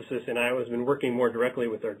 area of emphasis in Iowa has been working more directly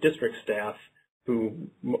with our district staff who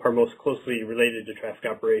are most closely related to traffic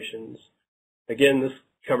operations. Again, this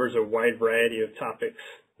covers a wide variety of topics.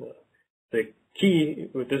 The key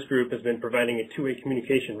with this group has been providing a two-way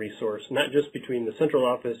communication resource, not just between the central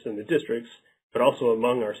office and the districts, but also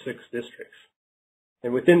among our 6 districts.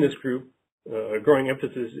 And within this group, a growing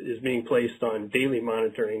emphasis is being placed on daily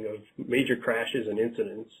monitoring of major crashes and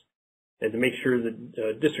incidents, and to make sure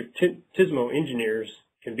that district TSMO engineers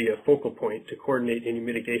can be a focal point to coordinate any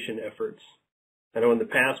mitigation efforts. I know in the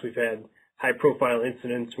past we've had high-profile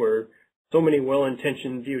incidents where so many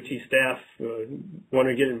well-intentioned DOT staff want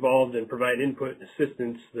to get involved and provide input and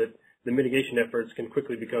assistance that the mitigation efforts can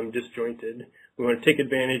quickly become disjointed. We want to take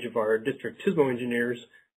advantage of our district TSMO engineers,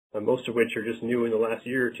 most of which are just new in the last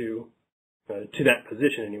year or two, to that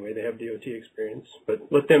position anyway. They have DOT experience, but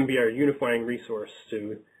let them be our unifying resource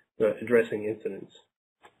to addressing incidents.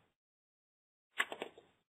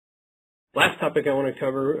 Last topic I want to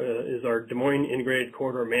cover is our Des Moines Integrated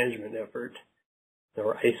Corridor Management Effort,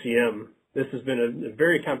 or ICM. This has been a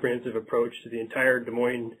very comprehensive approach to the entire Des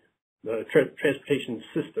Moines transportation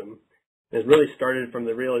system. It really started from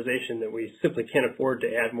the realization that we simply can't afford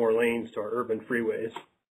to add more lanes to our urban freeways.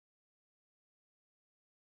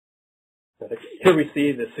 Here we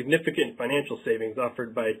see the significant financial savings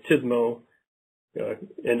offered by TSMO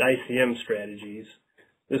and ICM strategies.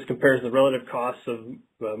 This compares the relative costs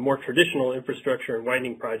of more traditional infrastructure and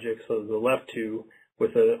widening projects of the left two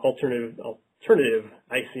with an alternative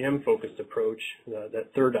ICM-focused approach,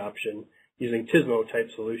 that third option, using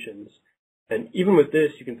TSMO-type solutions. And even with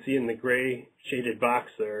this, you can see in the gray shaded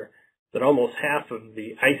box there that almost half of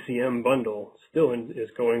the ICM bundle still is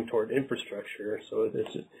going toward infrastructure. So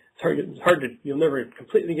it's hard to, you'll never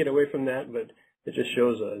completely get away from that, but it just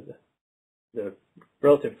shows the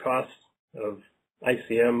relative cost of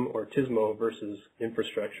ICM or TSMO versus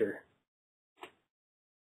infrastructure.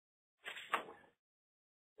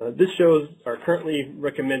 This shows our currently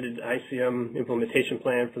recommended ICM implementation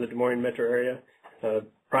plan for the Des Moines metro area.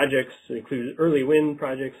 Projects include early win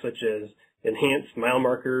projects such as enhanced mile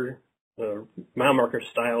marker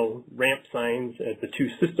style ramp signs at the 2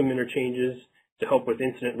 system interchanges to help with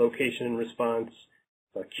incident location and response,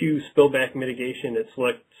 queue spillback mitigation at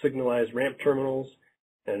select signalized ramp terminals,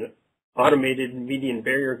 and automated median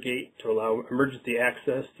barrier gate to allow emergency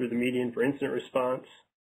access through the median for incident response,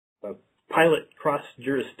 a pilot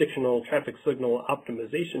cross-jurisdictional traffic signal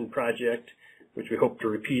optimization project, which we hope to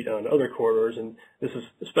repeat on other corridors. And this is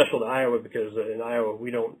special to Iowa because in Iowa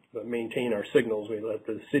we don't maintain our signals. We let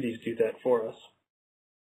the cities do that for us.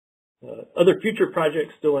 Other future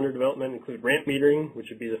projects still under development include ramp metering, which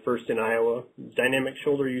would be the first in Iowa, dynamic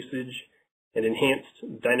shoulder usage, and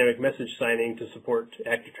enhanced dynamic message signing to support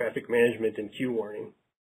active traffic management and queue warning.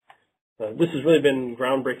 This has really been a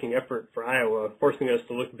groundbreaking effort for Iowa, forcing us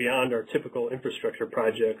to look beyond our typical infrastructure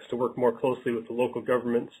projects to work more closely with the local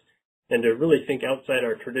governments and to really think outside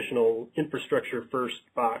our traditional infrastructure first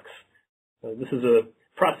box. This is a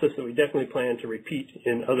process that we definitely plan to repeat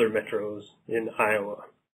in other metros in Iowa.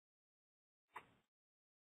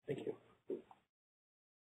 Thank you.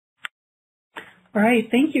 All right,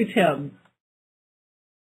 thank you, Tim.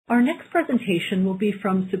 Our next presentation will be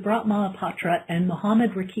from Subrat Mahapatra and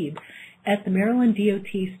Mohammed Rakib at the Maryland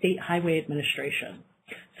DOT State Highway Administration.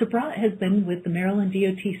 Subrat has been with the Maryland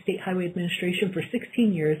DOT State Highway Administration for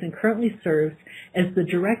 16 years and currently serves as the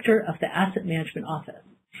Director of the Asset Management Office.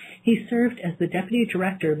 He served as the Deputy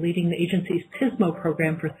Director leading the agency's TSMO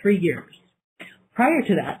program for 3 years. Prior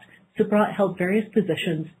to that, Subrat held various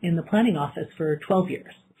positions in the Planning Office for 12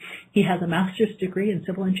 years. He has a master's degree in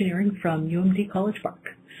civil engineering from UMD College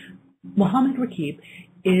Park. Mohammed Rakib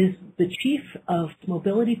is the Chief of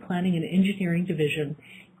Mobility Planning and Engineering Division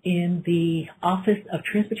in the Office of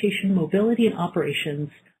Transportation, Mobility, and Operations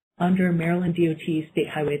under Maryland DOT State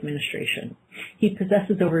Highway Administration. He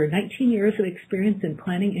possesses over 19 years of experience in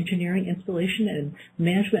planning, engineering, installation, and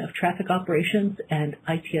management of traffic operations and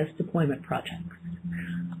ITS deployment projects.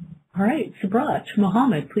 All right, Subrat,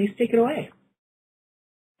 Mohammed, please take it away.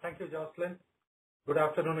 Thank you, Jocelyn. Good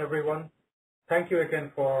afternoon, everyone. Thank you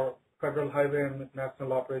again for Federal Highway and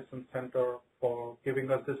National Operations Center for giving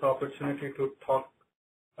us this opportunity to talk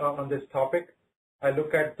on this topic. I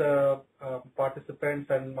look at the participants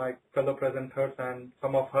and my fellow presenters, and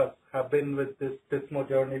some of us have been with this TSMO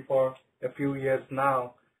journey for a few years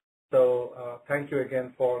now. So thank you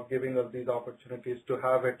again for giving us these opportunities to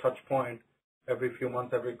have a touch point every few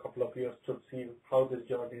months, every couple of years to see how this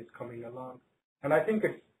journey is coming along. And I think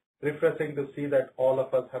it's refreshing to see that all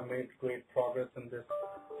of us have made great progress in this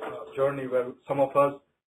journey, where some of us,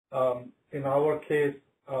 in our case,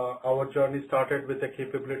 our journey started with the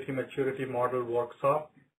Capability Maturity Model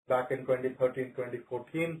workshop back in 2013,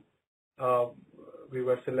 2014. We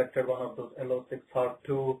were selected one of those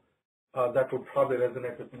LO6R2 that would probably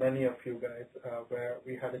resonate with many of you guys, where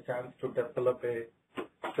we had a chance to develop a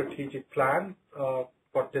strategic plan for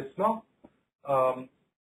TSMO.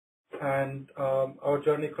 And our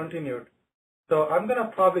journey continued. So I'm going to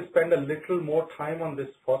probably spend a little more time on this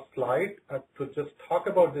first slide to just talk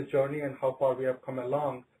about the journey and how far we have come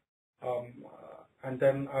along. And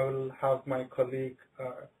then I will have my colleague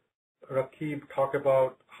Rakib talk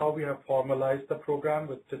about how we have formalized the program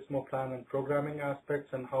with TSMO plan and programming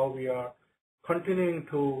aspects, and how we are continuing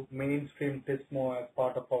to mainstream TSMO as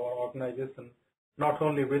part of our organization, not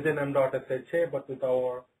only within M.SHA, but with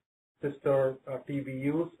our sister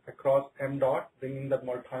TBUs across MDOT, bringing that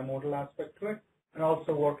multimodal aspect to it, and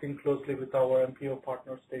also working closely with our MPO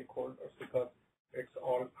partner stakeholders, because it's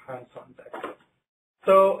all hands on deck.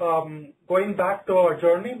 So going back to our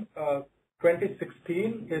journey,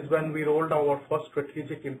 2016 is when we rolled our first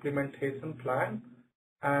strategic implementation plan,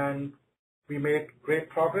 and we made great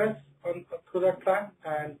progress through that plan.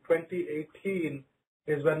 And 2018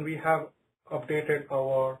 is when we have updated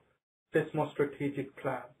our TSMO strategic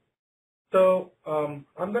plan. So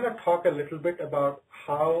I'm going to talk a little bit about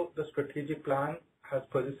how the strategic plan has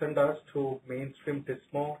positioned us to mainstream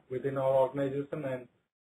TSMO within our organization and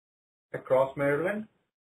across Maryland.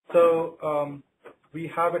 So we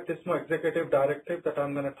have a TSMO executive directive that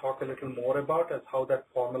I'm going to talk a little more about as how that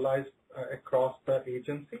formalized across the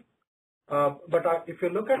agency. But if you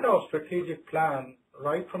look at our strategic plan,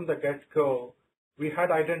 right from the get-go, we had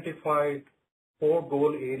identified 4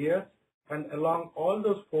 goal areas. And along all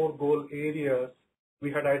those 4 goal areas,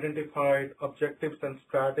 we had identified objectives and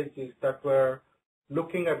strategies that were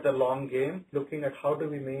looking at the long game, looking at how do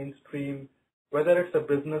we mainstream, whether it's a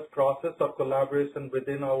business process or collaboration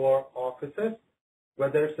within our offices,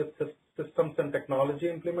 whether it's a systems and technology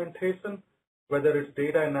implementation, whether it's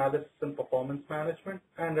data analysis and performance management,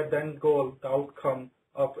 and the end goal, the outcome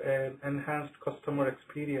of an enhanced customer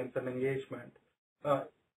experience and engagement.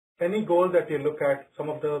 Any goal that you look at, some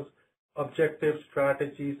of those objectives,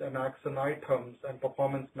 strategies, and action items and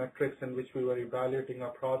performance metrics in which we were evaluating our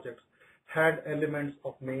projects had elements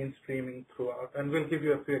of mainstreaming throughout. And we'll give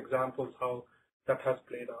you a few examples how that has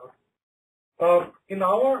played out. In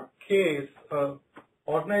our case,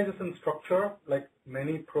 organization structure, like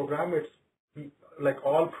many programs, like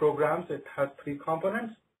all programs, it has 3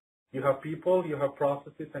 components. You have people, you have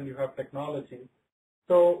processes, and you have technology.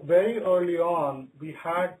 So very early on, we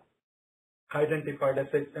had identified,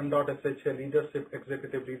 M.SHA leadership,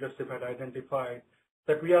 executive leadership had identified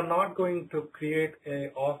that we are not going to create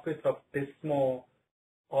an office of TSMO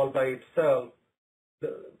all by itself.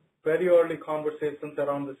 The very early conversations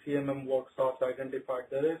around the CMM workshops identified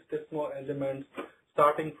there is TSMO elements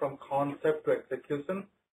starting from concept to execution.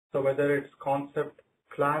 So whether it's concept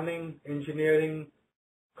planning, engineering,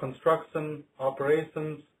 construction,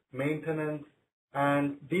 operations, maintenance,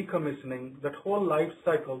 and decommissioning, that whole life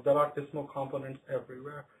cycle, there are TSMO components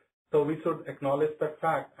everywhere. So we should acknowledge that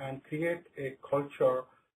fact and create a culture.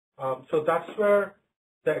 So that's where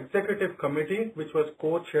the executive committee, which was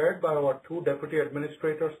co-chaired by our two deputy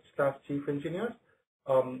administrators / chief engineers,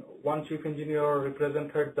 one chief engineer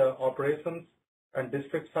represented the operations and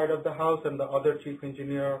district side of the house, and the other chief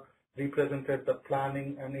engineer represented the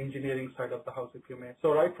planning and engineering side of the house, if you may.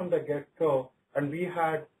 So right from the get-go, and we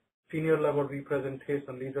had senior level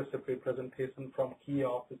representation, leadership representation from key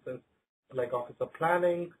offices like Office of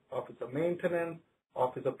Planning, Office of Maintenance,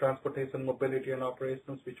 Office of Transportation, Mobility and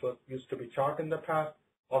Operations, which used to be CHART in the past,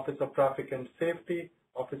 Office of Traffic and Safety,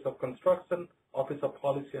 Office of Construction, Office of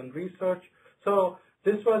Policy and Research. So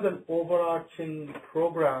this was an overarching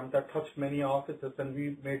program that touched many offices, and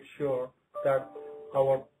we made sure that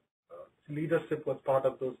our leadership was part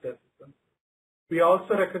of those decisions. We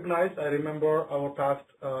also recognize, I remember our past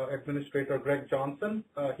administrator, Greg Johnson,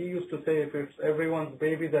 he used to say, if it's everyone's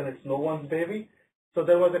baby, then it's no one's baby. So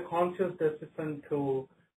there was a conscious decision to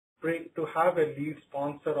have a lead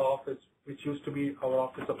sponsor office, which used to be our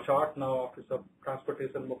Office of CHART, now Office of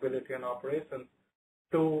Transportation, Mobility and Operations,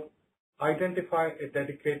 to identify a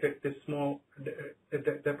dedicated TSMO,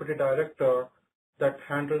 deputy director that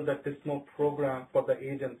handled the TSMO program for the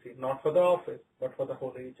agency, not for the office, but for the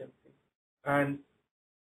whole agency. And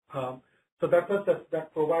so that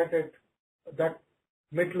provided, that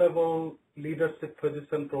mid-level leadership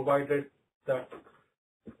position provided that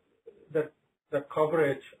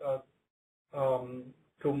coverage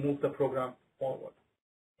to move the program forward.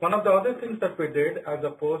 One of the other things that we did, as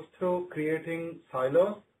opposed to creating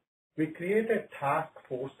silos, we created task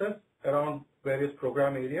forces around various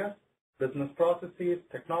program areas, business processes,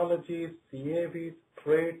 technologies, CAVs,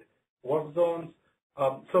 freight, work zones.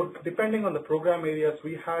 So depending on the program areas,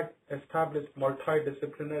 we had established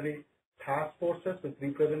multidisciplinary task forces with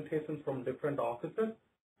representations from different offices.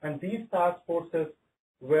 And these task forces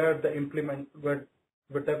were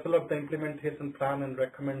developed the implementation plan and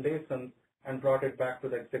recommendations and brought it back to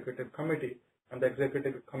the executive committee. And the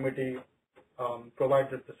executive committee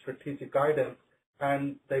provided the strategic guidance,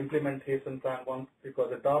 and the implementation plan, once it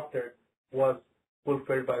was adopted, was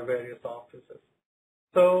fulfilled by various offices.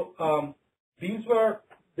 So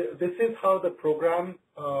this is how the program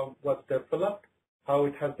was developed, how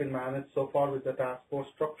it has been managed so far with the task force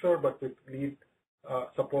structure, but with lead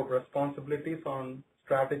support responsibilities on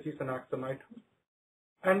strategies and action items.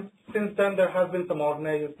 And since then, there has been some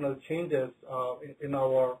organizational changes in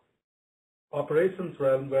our operations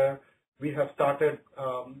realm, where we have started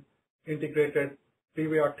integrated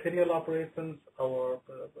three-way arterial operations. Our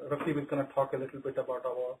Rakib is going to talk a little bit about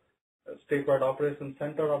our statewide operations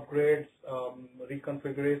center upgrades,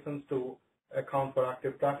 reconfigurations to account for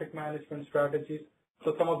active traffic management strategies.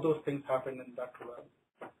 So some of those things happened in that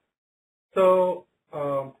realm. So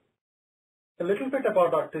a little bit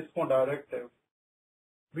about our TSMO directive.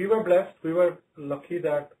 We were blessed, we were lucky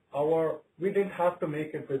that we didn't have to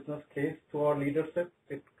make a business case to our leadership.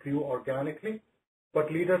 It grew organically,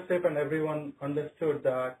 but leadership and everyone understood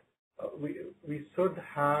that we should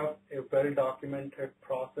have a well-documented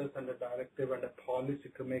process and a directive and a policy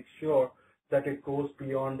to make sure that it goes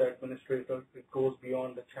beyond the administrators, it goes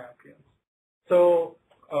beyond the champions. So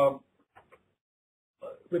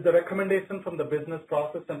with the recommendation from the business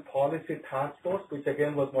process and policy task force, which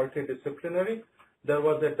again was multidisciplinary, there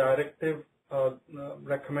was a directive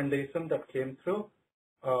recommendation that came through.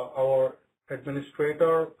 Our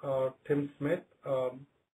administrator, Tim Smith,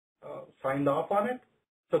 signed off on it.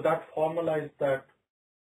 So that formalized that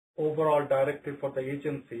overall directive for the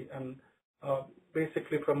agency, and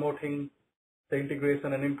basically promoting the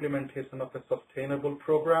integration and implementation of a sustainable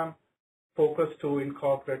program focused to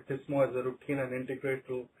incorporate TSMO as a routine and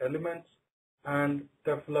integral elements, and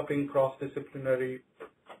developing cross-disciplinary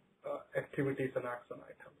activities and action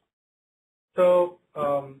items. So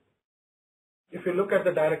if you look at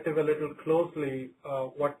the directive a little closely,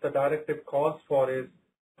 what the directive calls for is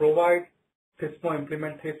provide TSMO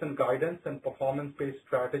implementation guidance and performance-based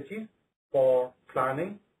strategies for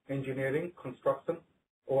planning, engineering, construction,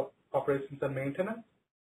 or operations and maintenance.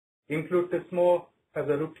 Include TSMO as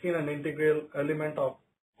a routine and integral element of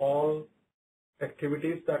all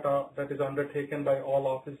activities that is undertaken by all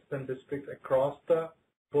offices and districts across the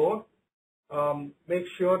board. Make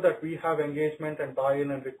sure that we have engagement and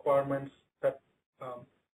buy-in and requirements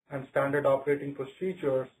and standard operating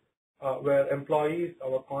procedures where employees,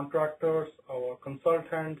 our contractors, our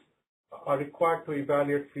consultants are required to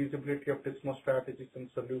evaluate feasibility of TSMO strategies and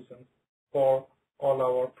solutions for all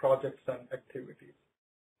our projects and activities.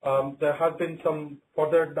 There has been some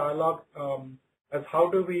further dialogue as how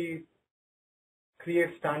do we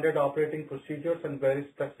create standard operating procedures and very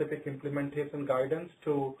specific implementation guidance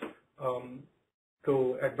to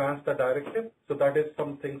advance the directive. So that is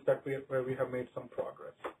some things that where we have made some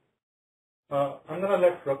progress. I'm going to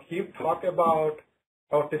let Rakib talk about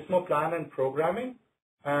our TSMO plan and programming.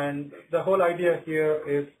 And the whole idea here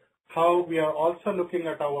is how we are also looking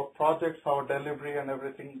at our projects, our delivery, and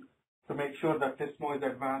everything to make sure that TSMO is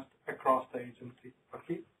advanced across the agency.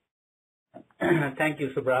 Rakib? Thank you,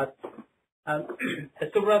 Subrat. As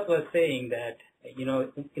Subrat was saying that,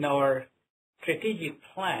 in our strategic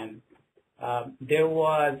plan, there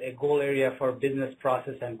was a goal area for business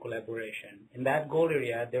process and collaboration. In that goal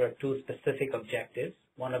area, there were two specific objectives.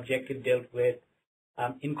 One objective dealt with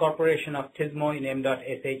incorporation of TSMO in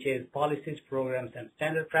M.SHA's policies, programs, and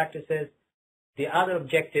standard practices. The other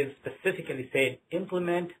objective specifically said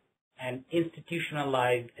implement and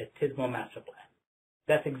institutionalize a TSMO master plan.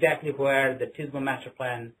 That's exactly where the TSMO master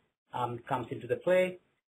plan comes into the play.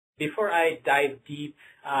 Before I dive deep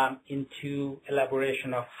into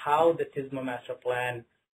elaboration of how the TSMO master plan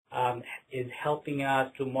is helping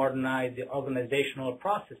us to modernize the organizational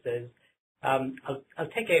processes, I'll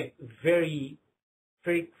take a very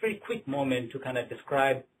quick moment to kind of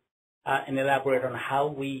describe and elaborate on how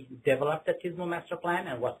we developed the TSMO master plan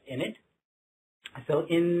and what's in it. So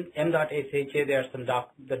in M.SHA, there are some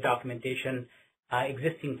the documentation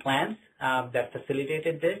existing plans that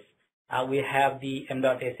facilitated this. We have the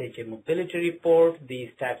M.SHA mobility report,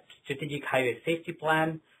 the strategic highway safety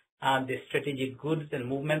plan, the strategic goods and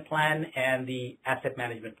movement plan, and the asset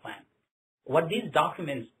management plan. What these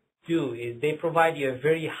documents do is they provide you a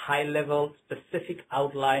very high-level specific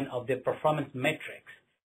outline of the performance metrics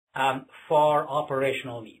for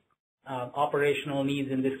operational needs. Operational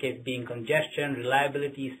needs in this case being congestion,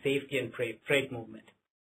 reliability, safety, and freight movement.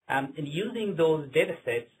 And using those data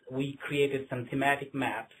sets, we created some thematic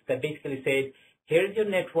maps that basically said, here's your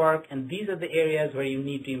network, and these are the areas where you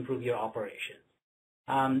need to improve your operations.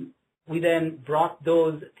 We then brought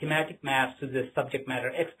those thematic maps to the subject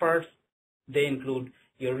matter experts. They include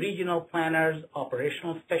your regional planners,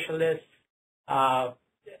 operational specialists,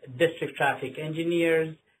 district traffic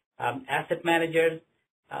engineers, asset managers.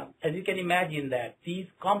 As you can imagine that these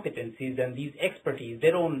competencies and these expertise,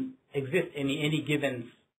 they don't exist in any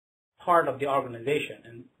given part of the organization.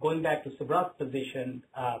 And going back to Subrat's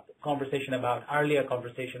earlier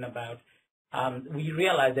conversation about, we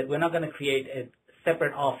realized that we're not going to create a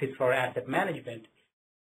separate office for asset management.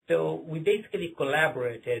 So we basically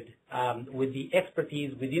collaborated with the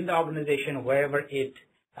expertise within the organization wherever it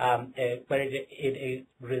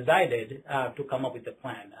resided to come up with the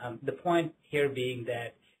plan. The point here being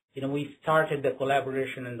that we started the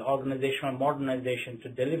collaboration and the organizational modernization to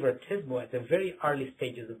deliver TSMO at the very early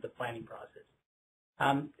stages of the planning process.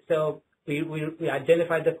 So we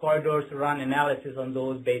identified the corridors, run analysis on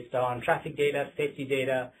those based on traffic data, safety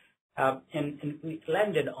data, and we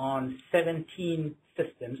landed on 17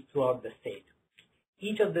 systems throughout the state.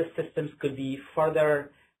 Each of the systems could be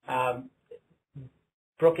further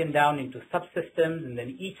broken down into subsystems, and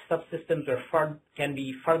then each subsystems can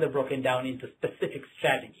be further broken down into specific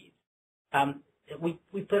strategies.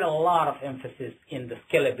 We put a lot of emphasis in the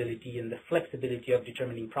scalability and the flexibility of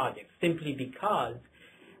determining projects, simply because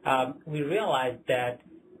we realized that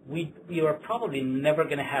we were probably never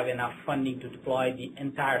going to have enough funding to deploy the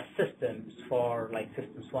entire systems for like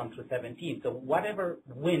systems 1 through 17. So whatever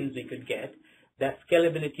wins we could get, that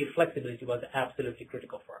scalability, flexibility was absolutely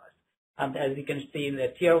critical for us. As you can see in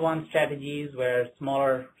the tier 1 strategies, where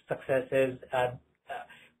smaller successes,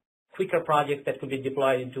 quicker projects that could be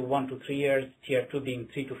deployed into 1 to 3 years, tier 2 being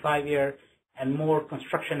 3 to 5 years, and more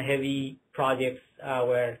construction-heavy projects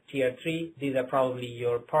where tier 3, these are probably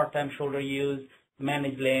your part-time shoulder use,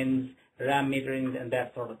 managed lanes, RAM meterings, and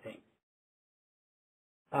that sort of thing.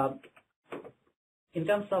 In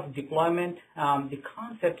terms of deployment, the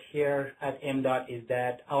concept here at MDOT is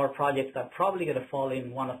that our projects are probably going to fall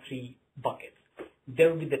in one of 3 buckets. There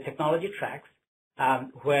will be the technology tracks,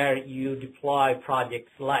 where you deploy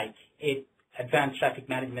projects like advanced traffic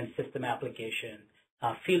management system application,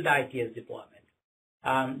 field ITS deployment.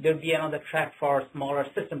 There will be another track for smaller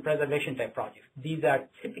system preservation type projects. These are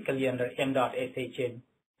typically under M.SHA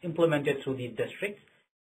implemented through the districts.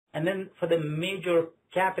 And then for the major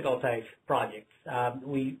capital type projects,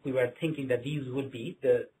 we were thinking that these would be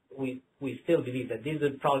we still believe that these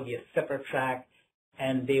would probably be a separate track,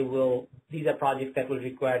 and these are projects that will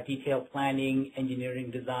require detailed planning, engineering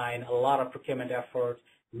design, a lot of procurement effort,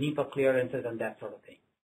 NEPA clearances, and that sort of thing.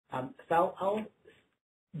 So I'll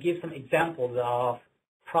give some examples of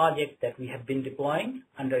projects that we have been deploying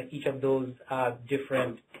under each of those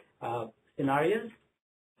different scenarios.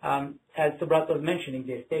 As Subrat was mentioning,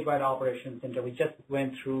 the statewide operations center, we just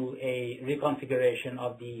went through a reconfiguration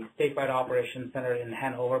of the statewide operations center in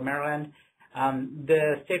Hanover, Maryland.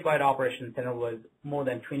 The statewide operations center was more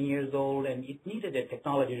than 20 years old, and it needed a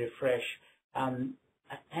technology refresh.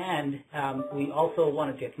 We also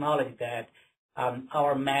wanted to acknowledge that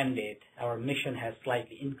our mandate, our mission has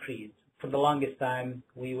slightly increased. For the longest time,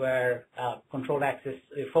 we were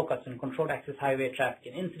focused on controlled access highway traffic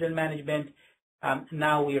and incident management.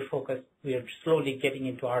 Now we are slowly getting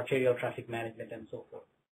into arterial traffic management and so forth.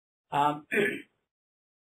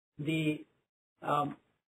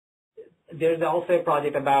 There's also a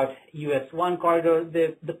project about US 1 corridor.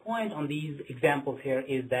 The point on these examples here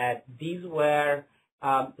is that these were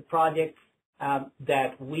the projects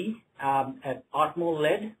that we at OTMO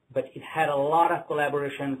led, but it had a lot of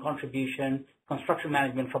collaboration, contribution, construction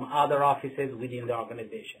management from other offices within the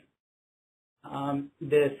organization.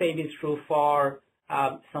 The same is true for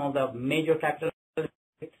some of the major capital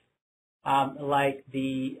projects, like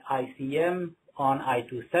the ICM on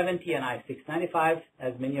I-270 and I-695.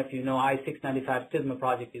 As many of you know, I-695 TSMO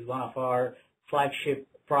project is one of our flagship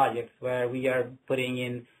projects where we are putting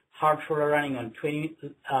in hard shoulder running on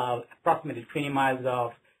approximately 20 miles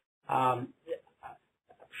of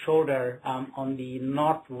shoulder on the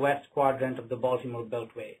northwest quadrant of the Baltimore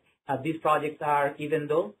Beltway. These projects are, even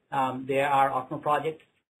though they are OTMO projects,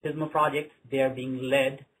 TSMO projects, they are being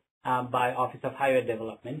led by Office of Highway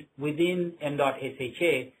Development. Within MDOT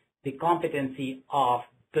SHA, the competency of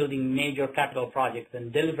building major capital projects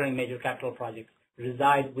and delivering major capital projects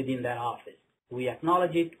reside within that office. We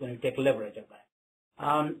acknowledge it when we take leverage of that.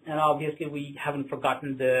 And obviously, we haven't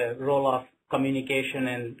forgotten the role of communication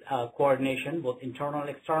and coordination, both internal and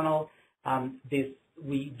external.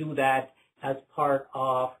 We do that as part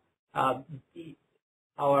of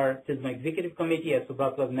our TSMO Executive Committee. As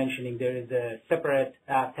Subrat was mentioning, there is a separate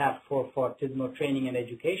task force for TSMO training and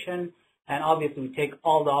education. And obviously, we take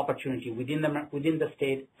all the opportunity within the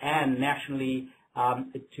state and nationally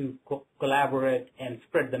to collaborate and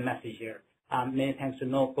spread the message here. Many thanks to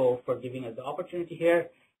NOCO for giving us the opportunity here.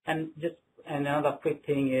 And another quick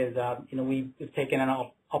thing is,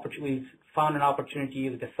 we've found an opportunity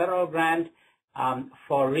with a federal grant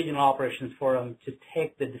for Regional Operations Forum to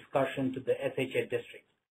take the discussion to the SHA district.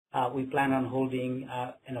 We plan on holding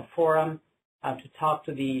in a forum to talk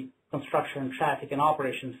to the construction, traffic, and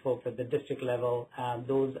operations folks at the district level.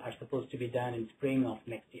 Those are supposed to be done in spring of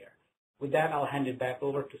next year. With that, I'll hand it back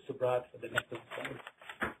over to Subrat for the next slide.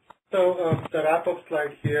 So the wrap-up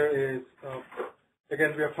slide here is,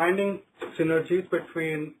 again, we are finding synergies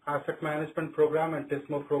between asset management program and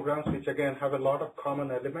TSMO programs, which again have a lot of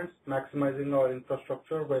common elements, maximizing our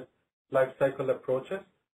infrastructure with life cycle approaches.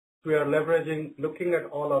 We are looking at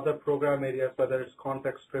all other program areas, whether it's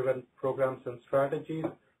context-driven programs and strategies,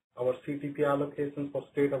 our CTP allocations for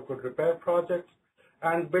state of good repair projects,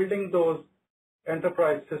 and building those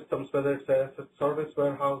enterprise systems, whether it's a service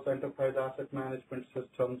warehouse, enterprise asset management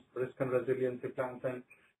systems, risk and resiliency plans, and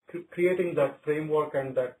creating that framework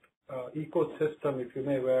and that ecosystem, if you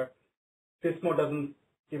may, where TSMO doesn't,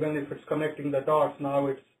 even if it's connecting the dots, now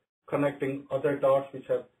it's connecting other dots which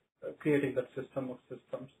are creating that system of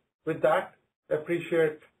systems. With that, I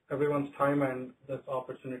appreciate everyone's time and this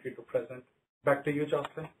opportunity to present. Back to you,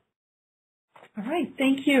 Jocelyn. All right,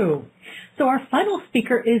 thank you. So our final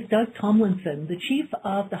speaker is Doug Tomlinson, the Chief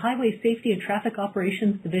of the Highway Safety and Traffic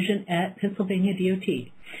Operations Division at Pennsylvania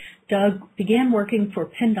DOT. Doug began working for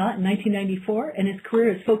PennDOT in 1994, and his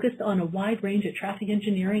career is focused on a wide range of traffic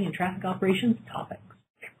engineering and traffic operations topics.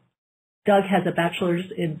 Doug has a bachelor's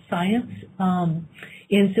in science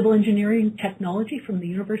in civil engineering technology from the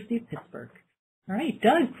University of Pittsburgh. All right,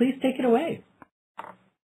 Doug, please take it away.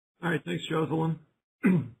 All right, thanks, Jocelyn.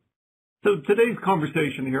 So today's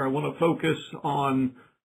conversation here, I want to focus on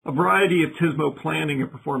a variety of TSMO planning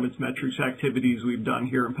and performance metrics activities we've done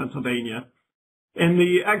here in Pennsylvania. And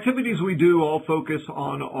the activities we do all focus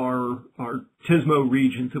on our TSMO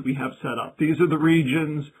regions that we have set up. These are the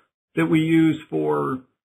regions that we use for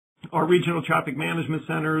our regional traffic management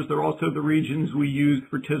centers. They're also the regions we use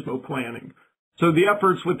for TSMO planning. So the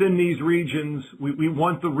efforts within these regions, we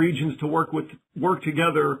want the regions to work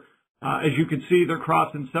together. As you can see, they're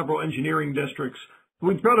crossing several engineering districts.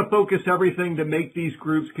 We try to focus everything to make these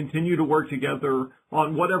groups continue to work together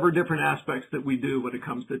on whatever different aspects that we do when it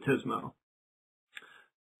comes to TSMO.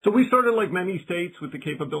 So we started, like many states, with the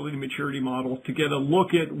capability maturity model to get a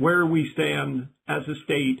look at where we stand as a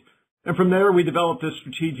state. And from there, we developed a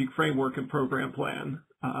strategic framework and program plan.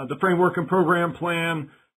 The framework and program plan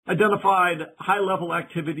identified high-level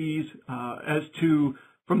activities as to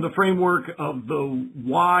from the framework of the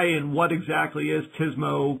why and what exactly is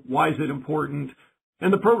TSMO, why is it important.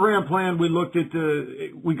 And the program plan,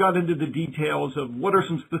 we got into the details of what are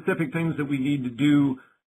some specific things that we need to do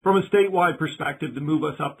from a statewide perspective to move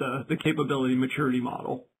us up the capability maturity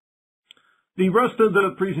model. The rest of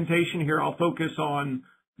the presentation here, I'll focus on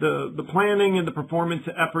the planning and the performance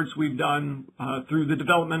efforts we've done through the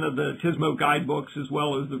development of the TSMO guidebooks as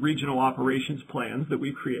well as the regional operations plans that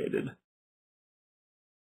we've created.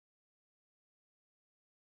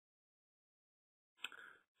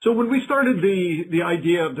 So when we started the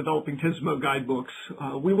idea of developing TSMO guidebooks,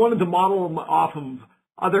 we wanted to model them off of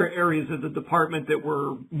other areas of the department that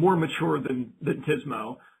were more mature than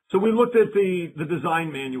TSMO. So we looked at the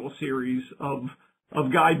design manual series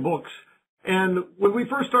of guidebooks. And when we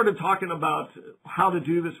first started talking about how to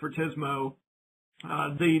do this for TSMO,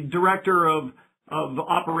 the director of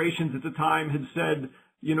operations at the time had said,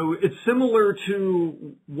 you know, it's similar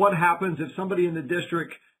to what happens if somebody in the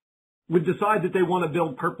district would decide that they want to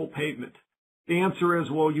build purple pavement. The answer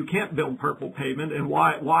is, well, you can't build purple pavement. And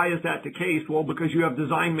why is that the case? Well, because you have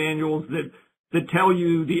design manuals that tell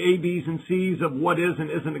you the A, B's, and C's of what is and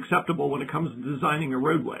isn't acceptable when it comes to designing a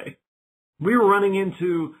roadway. We were running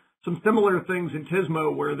into some similar things in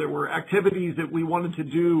TSMO where there were activities that we wanted to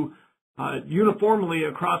do uniformly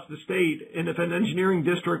across the state. And if an engineering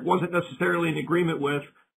district wasn't necessarily in agreement with,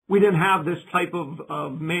 we didn't have this type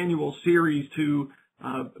of manual series to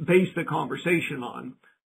base the conversation on.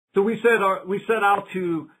 So we set out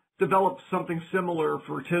to develop something similar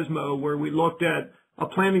for TSMO where we looked at a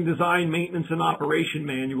planning, design, maintenance, and operation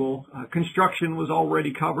manual. Construction was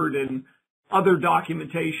already covered in other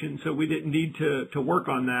documentation, so we didn't need to work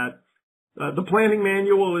on that. The planning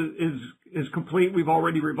manual is complete. We've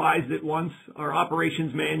already revised it once. Our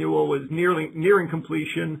operations manual is nearing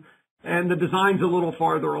completion, and the design's a little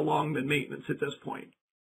farther along than maintenance at this point.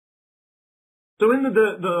 So in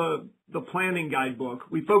the planning guidebook,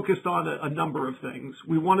 we focused on a number of things.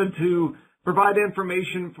 We wanted to provide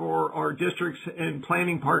information for our districts and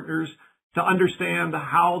planning partners to understand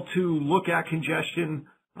how to look at congestion,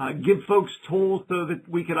 give folks tools so that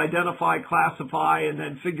we could identify, classify, and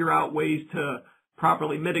then figure out ways to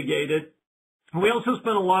properly mitigate it. And we also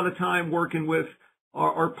spent a lot of time working with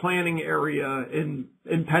our planning area in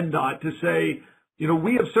PennDOT to say, you know,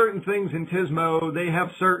 we have certain things in TSMO, they have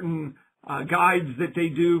certain guides that they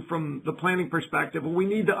do from the planning perspective, and we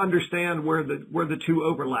need to understand where the two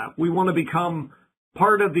overlap. We want to become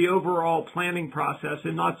part of the overall planning process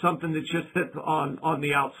and not something that just sits on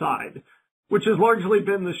the outside, which has largely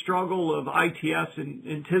been the struggle of ITS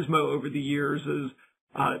and TSMO over the years, is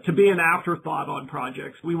to be an afterthought on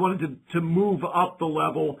projects. We wanted to move up the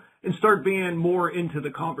level and start being more into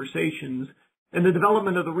the conversations. And the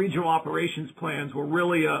development of the regional operations plans were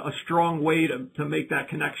really a strong way to make that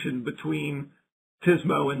connection between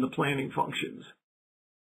TSMO and the planning functions.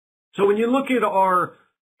 So when you look at our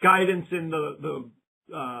guidance in the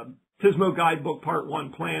TSMO Guidebook Part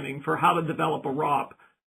 1 Planning for how to develop a ROP,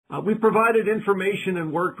 we provided information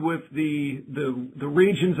and worked with the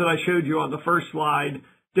regions that I showed you on the first slide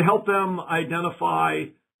to help them identify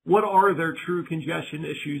what are their true congestion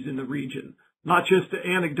issues in the region, not just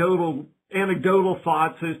anecdotal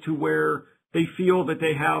thoughts as to where they feel that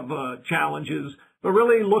they have challenges, but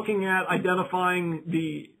really looking at identifying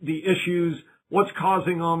the issues, what's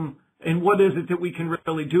causing them, and what is it that we can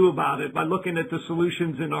really do about it by looking at the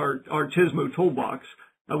solutions in our TSMO toolbox.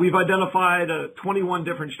 We've identified 21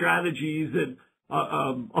 different strategies that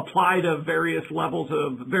apply to various levels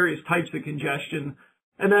of various types of congestion,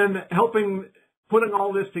 and then putting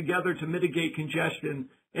all this together to mitigate congestion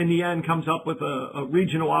in the end comes up with a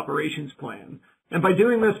regional operations plan. And by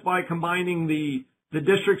doing this, by combining the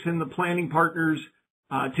districts and the planning partners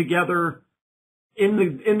together in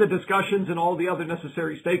the discussions and all the other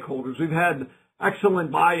necessary stakeholders, we've had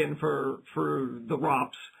excellent buy-in for the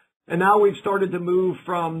ROPS. And now we've started to move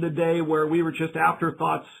from the day where we were just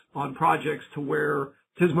afterthoughts on projects to where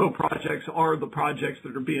TSMO projects are the projects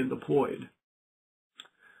that are being deployed.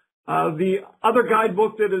 The other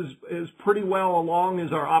guidebook that is pretty well along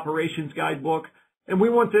is our operations guidebook, and we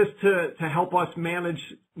want this to help us manage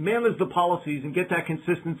the policies and get that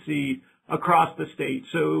consistency across the state.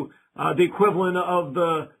 So the equivalent of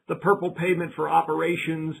the purple pavement for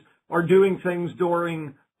operations are doing things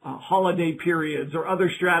during holiday periods or other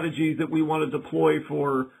strategies that we want to deploy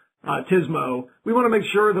for TSMO. We want to make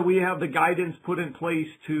sure that we have the guidance put in place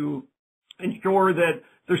to ensure that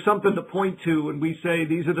there's something to point to when we say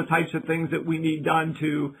these are the types of things that we need done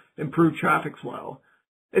to improve traffic flow.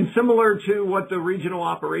 And similar to what the regional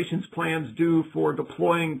operations plans do for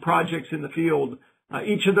deploying projects in the field,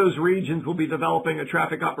 Each of those regions will be developing a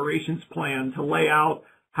traffic operations plan to lay out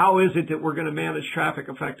how is it that we're going to manage traffic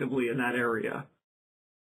effectively in that area.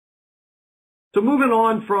 So moving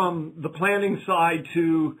on from the planning side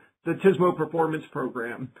to the TSMO performance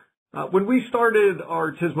program. When we started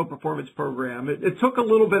our TSMO performance program, it took a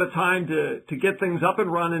little bit of time to get things up and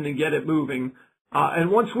running and get it moving. And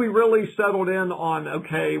once we really settled in on,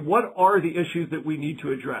 okay, what are the issues that we need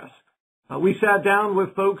to address? We sat down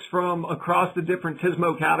with folks from across the different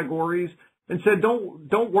TSMO categories and said,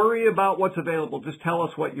 don't worry about what's available. Just tell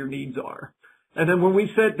us what your needs are. And then when we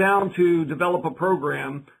sat down to develop a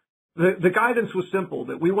program, the guidance was simple,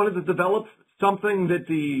 that we wanted to develop something that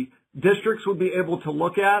the districts would be able to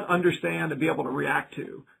look at, understand, and be able to react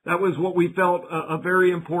to. That was what we felt a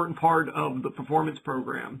very important part of the performance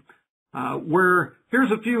program. Where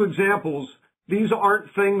here's a few examples. These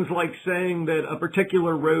aren't things like saying that a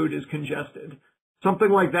particular road is congested. Something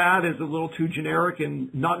like that is a little too generic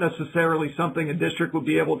and not necessarily something a district would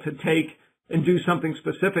be able to take and do something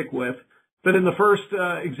specific with. But in the first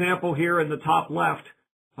example here in the top left,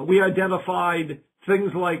 we identified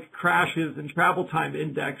things like crashes and travel time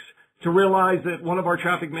index to realize that one of our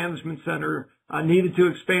traffic management center needed to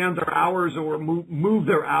expand their hours or move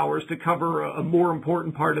their hours to cover a more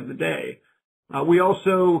important part of the day. We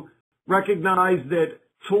also recognized that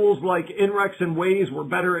tools like INREX and Waze were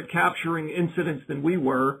better at capturing incidents than we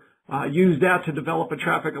were, used that to develop a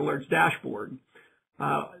traffic alerts dashboard.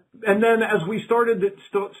 And then as we started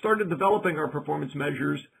developing our performance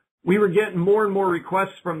measures, we were getting more and more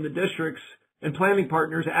requests from the districts and planning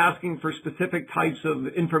partners asking for specific types of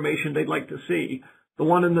information they'd like to see. The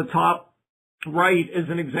one in the top right is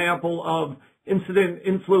an example of incident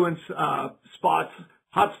influence spots,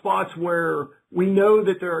 hotspots where we know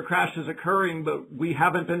that there are crashes occurring, but we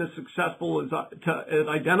haven't been as successful as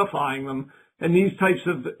identifying them. And this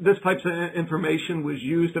types of information was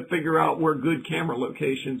used to figure out where good camera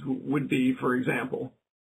locations would be, for example.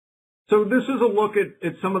 So this is a look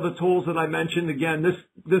at some of the tools that I mentioned. Again,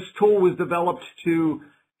 this tool was developed to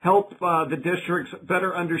help the districts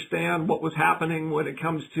better understand what was happening when it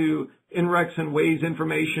comes to INREX and Waze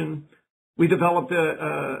information. We developed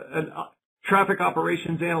a traffic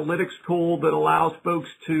operations analytics tool that allows folks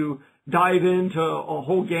to dive into a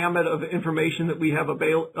whole gamut of information that we have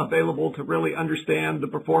available to really understand the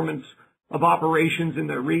performance of operations in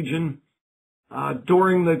their region.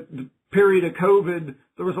 During the period of COVID,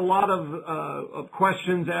 there was a lot of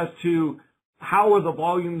questions as to how are the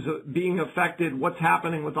volumes being affected, what's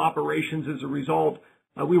happening with operations as a result.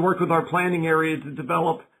 We worked with our planning area to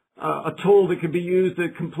develop a tool that could be used to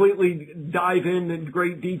completely dive in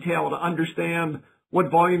great detail to understand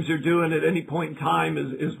what volumes are doing at any point in time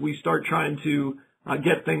as we start trying to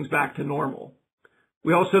get things back to normal.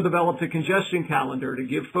 We also developed a congestion calendar to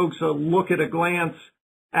give folks a look at a glance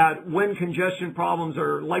at when congestion problems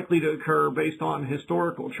are likely to occur based on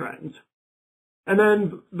historical trends. And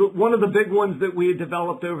then one of the big ones that we had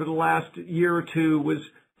developed over the last year or two was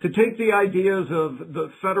to take the ideas of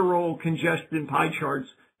the federal congestion pie charts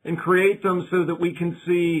and create them so that we can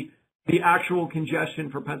see the actual congestion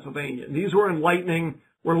for Pennsylvania. These were enlightening.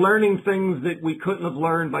 We're learning things that we couldn't have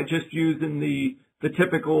learned by just using the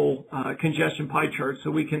typical congestion pie chart. So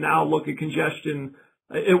we can now look at congestion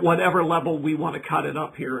at whatever level we want to cut it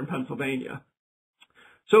up here in Pennsylvania.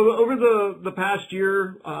 So over the past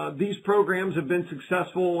year, these programs have been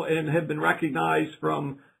successful and have been recognized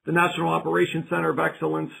from the National Operations Center of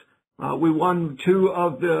Excellence. We won 2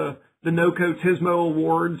 of the NOCO TSMO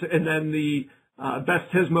awards, and then the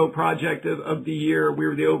Best TSMO Project of the Year. We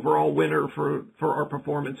were the overall winner for our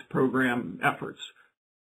performance program efforts.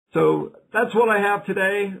 So that's what I have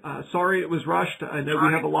today. Sorry it was rushed. I know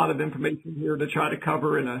we have a lot of information here to try to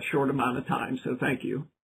cover in a short amount of time, so thank you.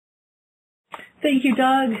 Thank you,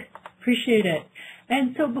 Doug. Appreciate it.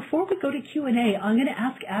 And so before we go to Q&A, I'm going to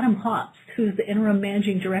ask Adam Hops, who's the Interim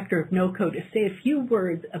Managing Director of NOCO, to say a few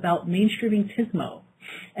words about mainstreaming TSMO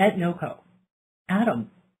at NOCO.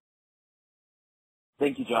 Adam.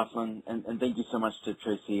 Thank you, Jocelyn, and thank you so much to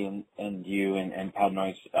Tracy and you and Pat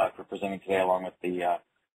Noyce for presenting today, along with the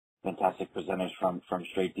fantastic presenters from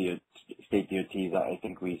state DOTs. I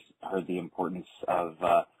think we heard the importance of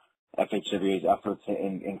FHWA's efforts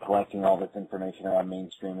in collecting all this information around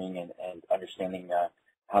mainstreaming and understanding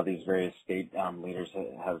how these various state leaders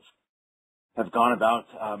have gone about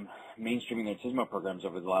mainstreaming their TSMO programs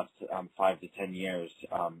over the last 5 to 10 years,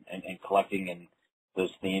 and collecting in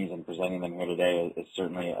those themes and presenting them here today is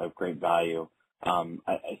certainly of great value.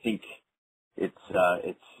 I think it's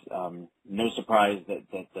no surprise that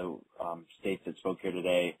the states that spoke here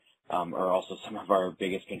today are also some of our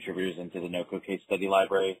biggest contributors into the NOCO case study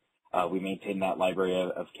library. We maintain that library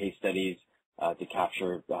of case studies to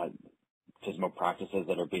capture TSMO practices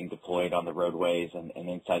that are being deployed on the roadways and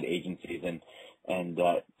inside agencies. And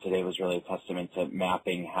today was really a testament to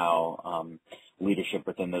mapping how leadership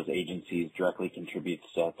within those agencies directly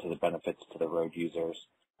contributes to the benefits to the road users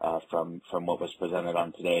from what was presented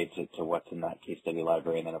on today to what's in that case study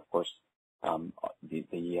library. And then, of course,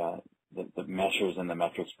 the measures and the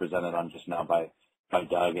metrics presented on just now by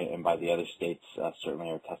Doug and by the other states certainly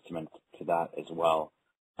are a testament to that as well.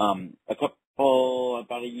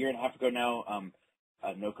 About a year and a half ago now,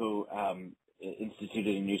 NOCO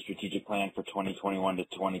instituted a new strategic plan for 2021 to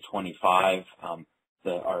 2025.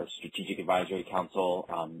 Our Strategic Advisory Council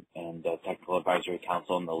and Technical Advisory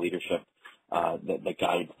Council and the leadership that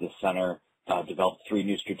guides the center developed 3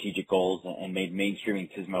 new strategic goals and made mainstreaming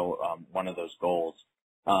TSMO one of those goals.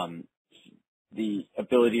 The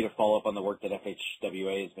ability to follow up on the work that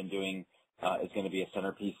FHWA has been doing is going to be a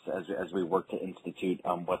centerpiece as we work to institute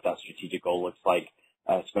what that strategic goal looks like,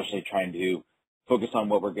 especially trying to focus on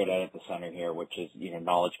what we're good at the center here, which is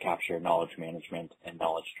knowledge capture, knowledge management, and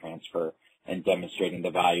knowledge transfer, and demonstrating the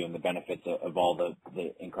value and the benefits of all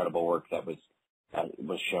the incredible work that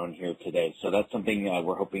was shown here today. So that's something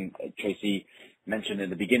we're hoping. Tracy mentioned in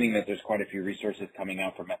the beginning that there's quite a few resources coming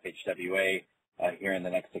out from FHWA here in the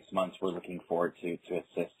next 6 months. We're looking forward to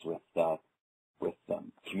assist with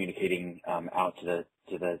communicating out to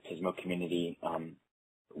the TSMO community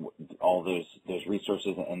all those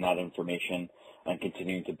resources and that information, and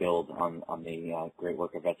continuing to build on the great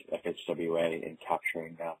work of FHWA in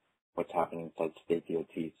capturing what's happening inside state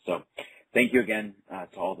DOTs. So thank you again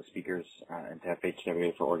to all the speakers and to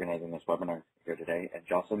FHWA for organizing this webinar here today. And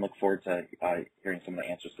Jocelyn, look forward to hearing some of the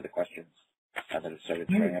answers to the questions that have started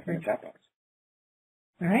showing up in the chat box.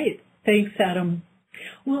 All right. Thanks, Adam.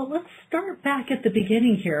 Well, let's start back at the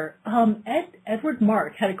beginning here. Edward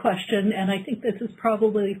Mark had a question, and I think this is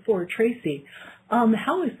probably for Tracy.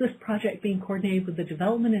 How is this project being coordinated with the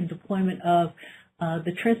development and deployment of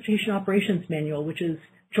the Transportation Operations Manual, which is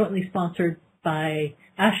jointly sponsored by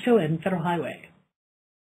AASHTO and Federal Highway?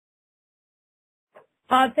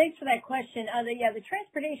 Thanks for that question. The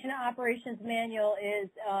Transportation Operations Manual is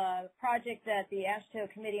a project that the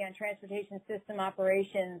AASHTO Committee on Transportation System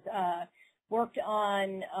Operations worked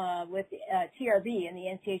on with TRB and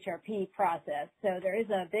the NCHRP process. So there is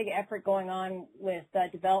a big effort going on with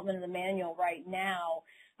development of the manual right now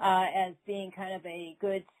as being kind of a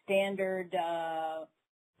good standard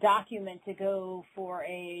document to go for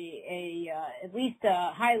at least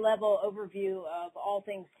a high-level overview of all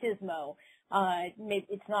things TSMO.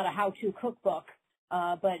 It's not a how-to cookbook,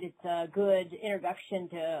 but it's a good introduction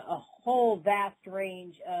to a whole vast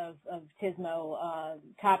range of TSMO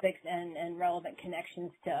topics and relevant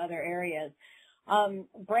connections to other areas.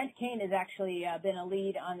 Brent Kane has actually been a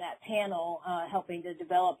lead on that panel helping to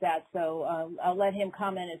develop that, so I'll let him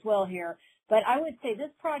comment as well here. But I would say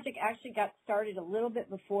this project actually got started a little bit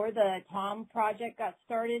before the TOM project got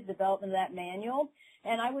started, development of that manual.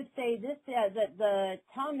 And I would say this that the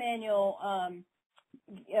TOM manual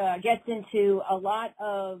gets into a lot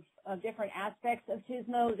of different aspects of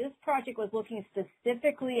TSMO. This project was looking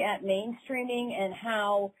specifically at mainstreaming and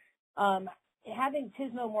how having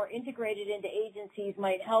TSMO more integrated into agencies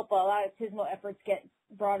might help a lot of TSMO efforts get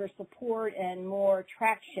broader support and more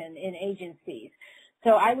traction in agencies.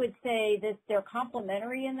 So I would say that they're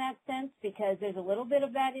complementary in that sense because there's a little bit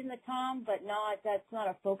of that in the TOM, but that's not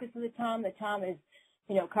a focus of the TOM. The TOM is,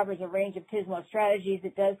 covers a range of TSMO strategies.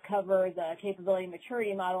 It does cover the capability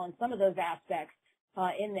maturity model and some of those aspects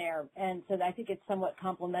in there. And so I think it's somewhat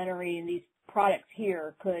complementary, and these products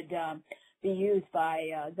here could be used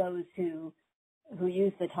by those who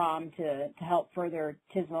use the TOM to help further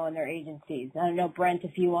TSMO and their agencies. I don't know, Brent,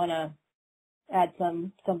 if you want to add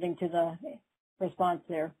something to the response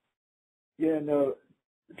there. Yeah, no,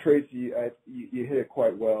 Tracy, you hit it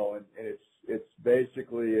quite well, and it's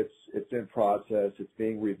basically it's in process. It's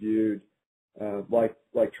being reviewed, like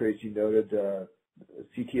Tracy noted.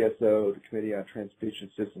 CTSO, the Committee on Transportation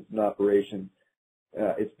Systems and Operations,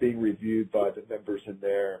 it's being reviewed by the members in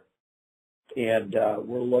there, and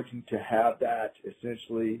we're looking to have that.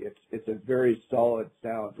 Essentially, it's a very solid,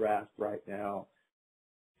 sound draft right now,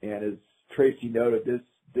 and as Tracy noted,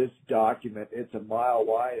 this document, it's a mile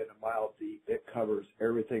wide and a mile deep. It covers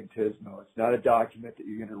everything TSMO. It's not a document that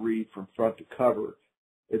you're going to read from front to cover.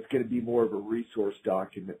 It's going to be more of a resource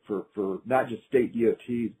document for not just state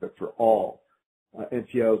DOTs, but for all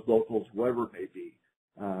NPOs, locals, whoever it may be,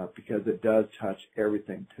 because it does touch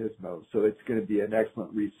everything TSMO. So it's going to be an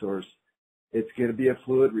excellent resource. It's going to be a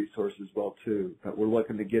fluid resource as well, too. But we're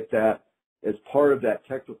looking to get that as part of that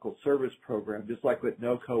technical service program, just like what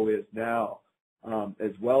NOCO is now,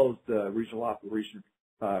 as well as the Regional Operation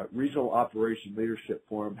Leadership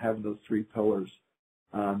Forum, having those three pillars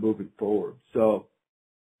moving forward. So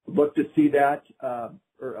look to see that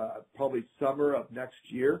probably summer of next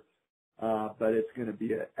year, but it's going to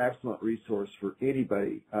be an excellent resource for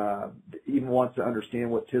anybody that even wants to understand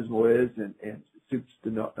what TSMO is and suits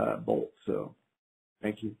the bolt. So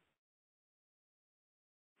thank you.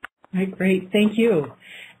 All right, great. Thank you.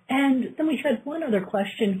 And then we had one other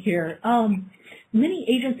question here. Many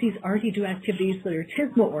agencies already do activities that are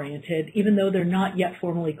TSMO-oriented, even though they're not yet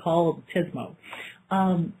formally called TSMO.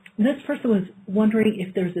 This person was wondering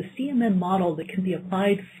if there's a CMM model that can be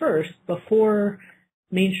applied first before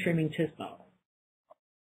mainstreaming TSMO.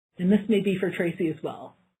 And this may be for Tracy as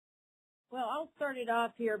well. Well, I'll start it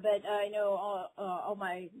off here, but I know all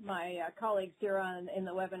my colleagues here in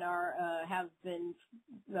the webinar have been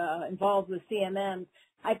involved with CMM.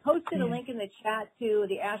 I posted a link in the chat to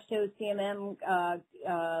the AASHTO CMM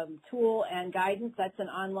tool and guidance. That's an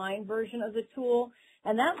online version of the tool.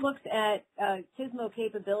 And that looks at TSMO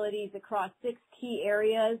capabilities across 6 key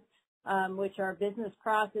areas, which are business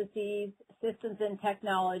processes, systems and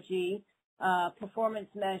technology,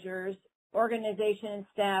 performance measures, organization and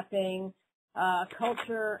staffing,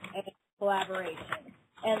 culture, and collaboration.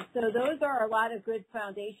 And so those are a lot of good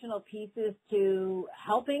foundational pieces to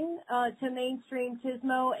helping to mainstream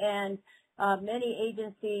TSMO, and many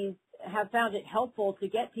agencies have found it helpful to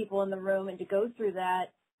get people in the room and to go through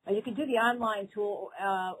that. You can do the online tool,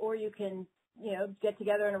 or you can, get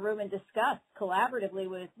together in a room and discuss collaboratively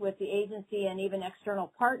with the agency and even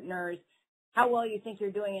external partners how well you think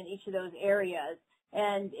you're doing in each of those areas.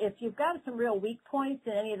 And if you've got some real weak points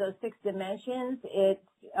in any of those 6 dimensions,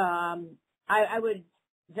 I would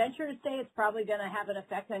venture to say it's probably going to have an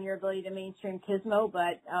effect on your ability to mainstream TSMO,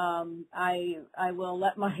 but I will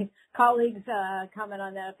let my colleagues comment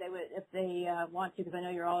on that if they want to, because I know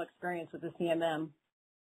you're all experienced with the CMM.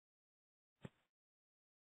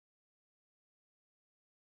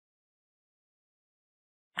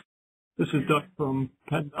 This is Doug from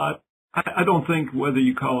PennDOT. I don't think whether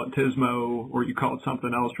you call it TSMO or you call it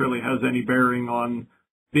something else really has any bearing on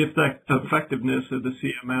the effectiveness of the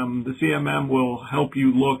CMM. The CMM will help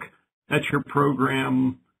you look at your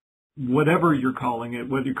program, whatever you're calling it,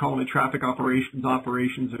 whether you're calling it traffic operations,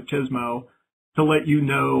 or TSMO, to let you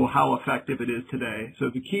know how effective it is today.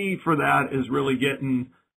 So the key for that is really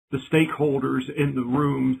getting the stakeholders in the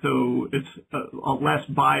room so it's less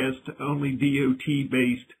biased, only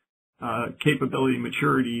DOT-based capability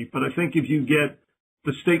maturity. But I think if you get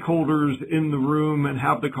the stakeholders in the room and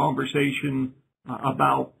have the conversation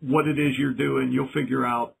about what it is you're doing, you'll figure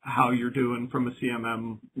out how you're doing from a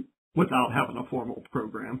CMM without having a formal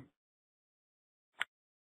program.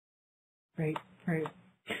 Great.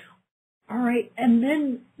 All right, and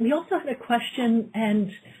then we also had a question,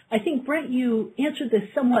 and I think, Brent, you answered this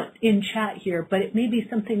somewhat in chat here, but it may be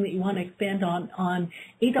something that you want to expand on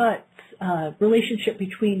ADOT's relationship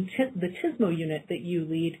between the TSMO unit that you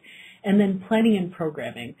lead and then planning and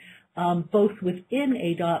programming, both within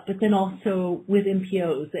ADOT, but then also with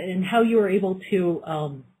MPOs, and how you were able to,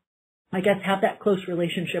 have that close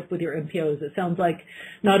relationship with your MPOs. It sounds like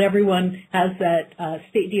not everyone has that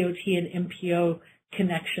state DOT and MPO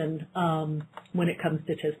connection when it comes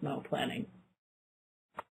to TSMO planning.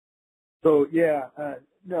 So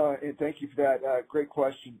no, and thank you for that. Great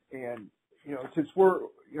question. And since we're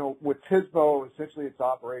with TSMO, essentially it's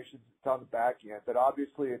operations, it's on the back end, but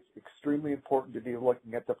obviously it's extremely important to be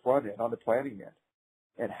looking at the front end, on the planning end,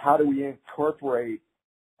 and how do we incorporate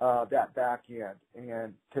that back end.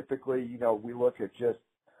 And typically, we look at just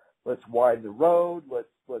let's widen the road, let's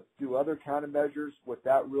do other kind of measures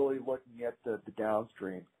without really looking at the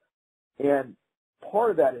downstream. And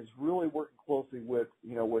part of that is really working closely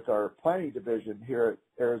with our planning division here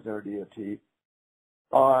at Arizona DOT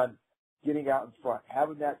on getting out in front,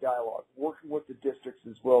 having that dialogue, working with the districts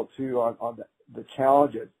as well too on the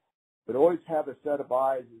challenges, but always have a set of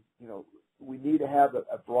eyes. We need to have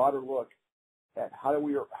a broader look at how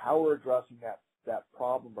we're addressing that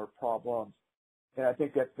problem or problems. And I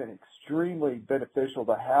think that's been extremely beneficial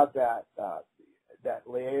to have that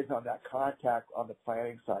liaison, that contact on the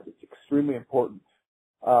planning side. It's extremely important.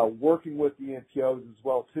 Working with the NPOs as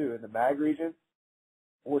well too. In the MAG region,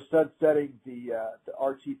 we're sunsetting the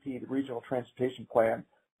RTP, the Regional Transportation Plan,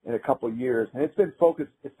 in a couple of years, and it's been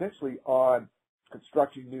focused essentially on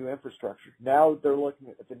constructing new infrastructure. Now they're looking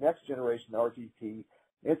at the next generation RTP.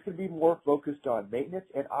 It's going to be more focused on maintenance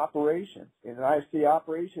and operations. And I see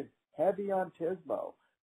operation heavy on TSMO.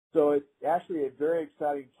 So it's actually a very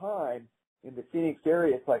exciting time in the Phoenix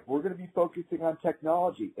area, it's like we're going to be focusing on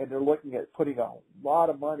technology, and they're looking at putting a lot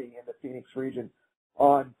of money in the Phoenix region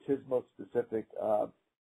on TSMO-specific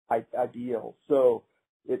ideals. So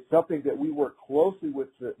it's something that we work closely with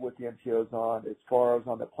the MTOs on as far as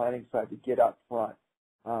on the planning side to get up front.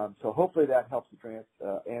 So hopefully that helps to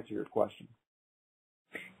answer your question.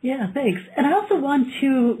 Yeah, thanks. And I also want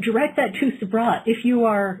to direct that to Subrat. If you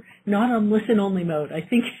are not on listen-only mode, I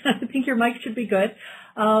think your mic should be good.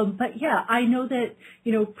 But yeah, I know that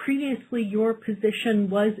previously your position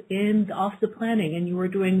was in the Office of Planning, and you were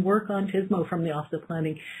doing work on TSMO from the Office of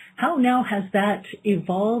Planning. How now has that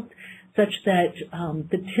evolved, such that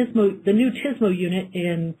the new TSMO unit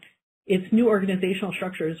in its new organizational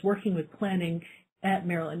structure is working with planning at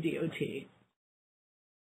Maryland DOT?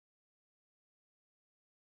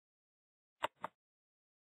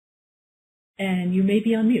 And you may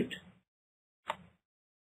be on mute.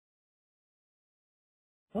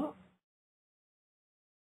 Oh.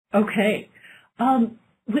 Okay.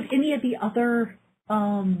 Would any of the other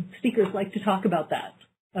speakers like to talk about that,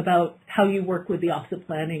 about how you work with the Office of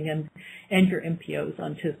Planning and your MPOs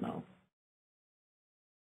on TSMO?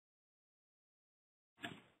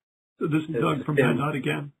 So this is Doug from PennDOT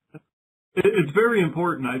again. It's very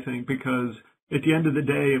important, I think, because at the end of the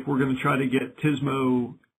day, if we're going to try to get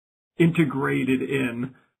TSMO integrated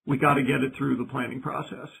in, we got to get it through the planning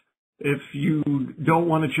process. If you don't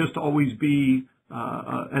want to just always be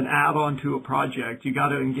an add-on to a project, you got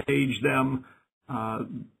to engage them,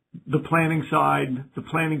 the planning side, the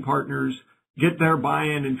planning partners, get their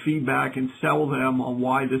buy-in and feedback, and sell them on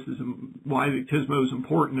why TSMO is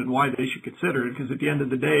important and why they should consider it. Because at the end of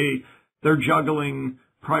the day, they're juggling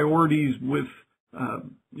priorities with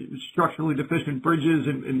structurally deficient bridges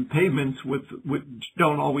and pavements which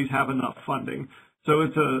don't always have enough funding. So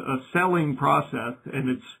it's a selling process, and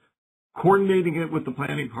it's coordinating it with the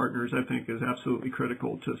planning partners, I think, is absolutely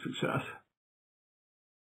critical to success.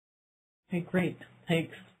 Okay, great.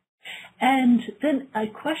 Thanks. And then a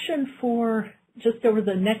question for just over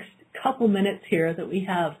the next couple minutes here that we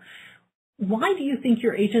have. Why do you think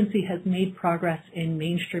your agency has made progress in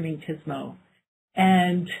mainstreaming TSMO?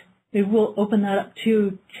 And maybe we'll open that up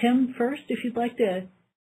to Tim first, if you'd like to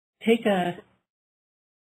take a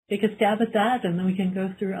stab at that, and then we can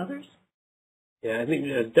go through others. Yeah, I think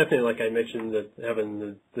definitely, like I mentioned, that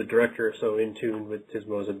having the director so in tune with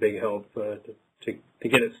TSMO is a big help to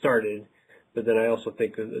get it started. But then I also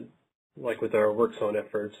think that, like with our work zone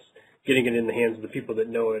efforts, getting it in the hands of the people that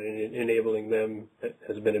know it and enabling them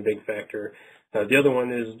has been a big factor. The other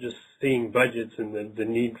one is just seeing budgets and the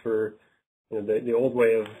need for the old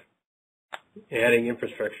way of adding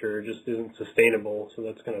infrastructure just isn't sustainable. So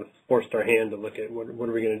that's kind of forced our hand to look at what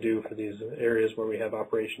are we going to do for these areas where we have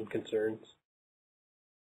operation concerns.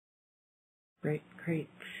 Great.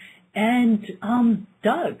 And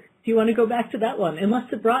Doug, do you want to go back to that one?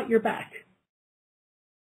 Unless it brought your back.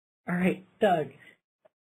 All right, Doug.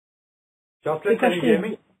 Jocelyn, can you hear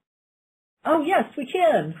me? Oh, yes, we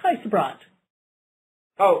can. Hi, Subrat.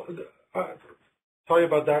 Oh, sorry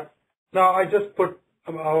about that. Now, I just put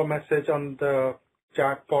our message on the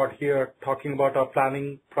chat pod here talking about our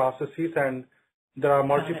planning processes, and there are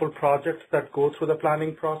multiple projects that go through the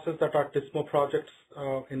planning process that are TSMO projects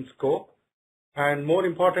in scope. And more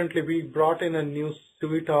importantly, we brought in a new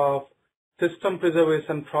suite of system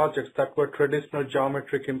preservation projects that were traditional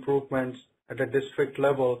geometric improvements at a district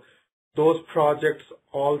level. Those projects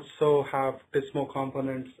also have TSMO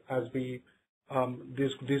components as these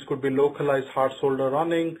could be localized hard solder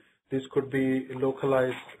running, these could be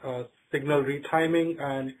localized signal retiming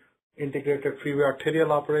and integrated freeway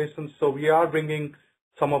arterial operations. So we are bringing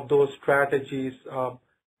some of those strategies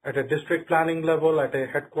at a district planning level, at a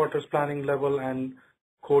headquarters planning level, and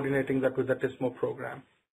coordinating that with the TSMO program.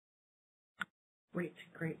 Great.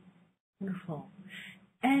 Wonderful.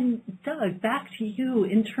 And Doug, back to you.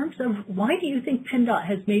 In terms of why do you think PennDOT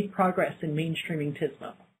has made progress in mainstreaming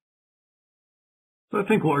TSMO? So I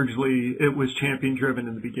think largely it was champion-driven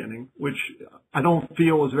in the beginning, which I don't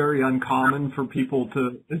feel is very uncommon for people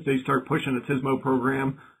to, as they start pushing a TSMO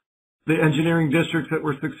program. The engineering districts that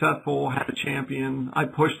were successful had a champion. I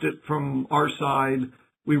pushed it from our side.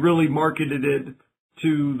 We really marketed it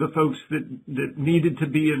to the folks that needed to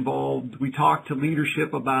be involved. We talked to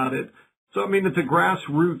leadership about it. So, I mean, it's a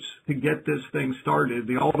grassroots to get this thing started.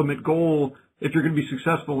 The ultimate goal, if you're going to be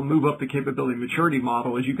successful and move up the capability maturity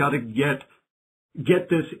model, is you got to get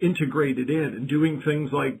this integrated in, and doing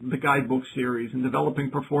things like the guidebook series and developing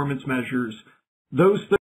performance measures. Those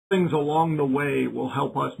things along the way will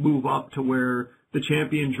help us move up to where the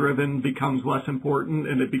champion-driven becomes less important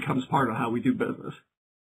and it becomes part of how we do business.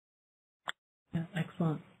 Yeah,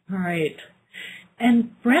 excellent. All right.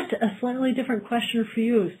 And Brent, a slightly different question for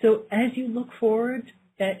you. So as you look forward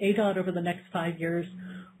at ADOT over the next 5 years,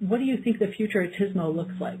 what do you think the future of TSMO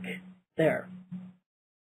looks like there?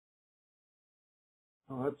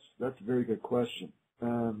 Oh, that's a very good question.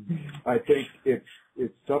 I think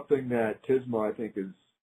it's something that TSMO, I think,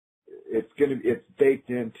 it's baked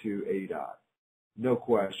into ADOT, no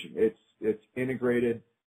question. It's integrated.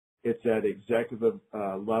 It's at executive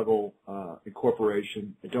level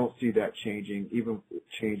incorporation. I don't see that changing, even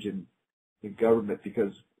changing in government,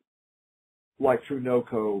 because like through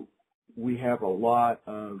NOCO, we have a lot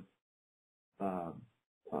of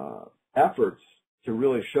efforts to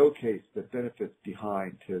really showcase the benefits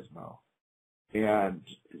behind TSMO, and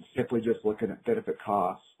simply just looking at benefit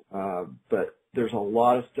costs. But there's a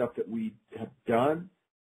lot of stuff that we have done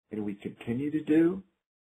and we continue to do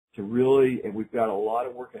to really, and we've got a lot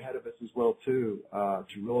of work ahead of us as well too,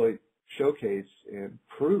 to really showcase and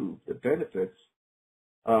prove the benefits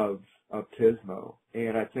of TSMO.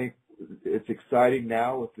 And I think it's exciting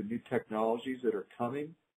now with the new technologies that are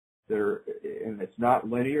coming. And it's not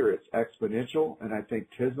linear, it's exponential. And I think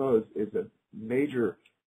TSMO is a major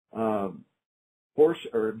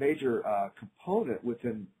portion or a major component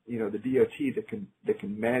within the DOT that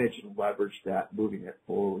can manage and leverage that, moving it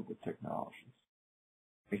forward with technologies.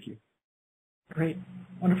 Thank you. Great,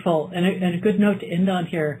 wonderful, and a good note to end on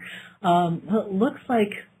here. Well, it looks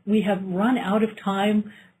like we have run out of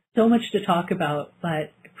time. So much to talk about,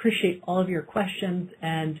 but appreciate all of your questions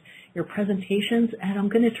and your presentations. And I'm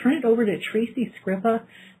going to turn it over to Tracy Scripa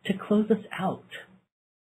to close us out.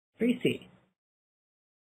 Tracy.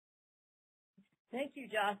 Thank you,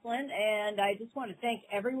 Jocelyn. And I just want to thank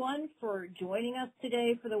everyone for joining us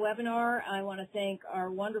today for the webinar. I want to thank our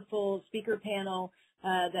wonderful speaker panel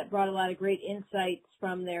that brought a lot of great insights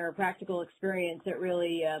from their practical experience at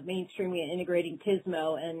really mainstreaming and integrating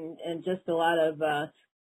TSMO, and just a lot of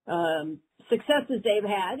successes they've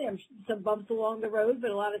had, and some bumps along the road, but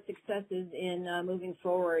a lot of successes in moving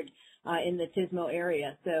forward in the TSMO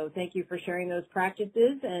area. So thank you for sharing those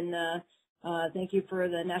practices, and thank you for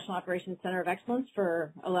the National Operations Center of Excellence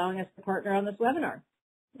for allowing us to partner on this webinar.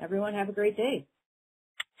 Everyone have a great day.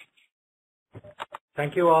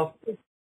 Thank you all.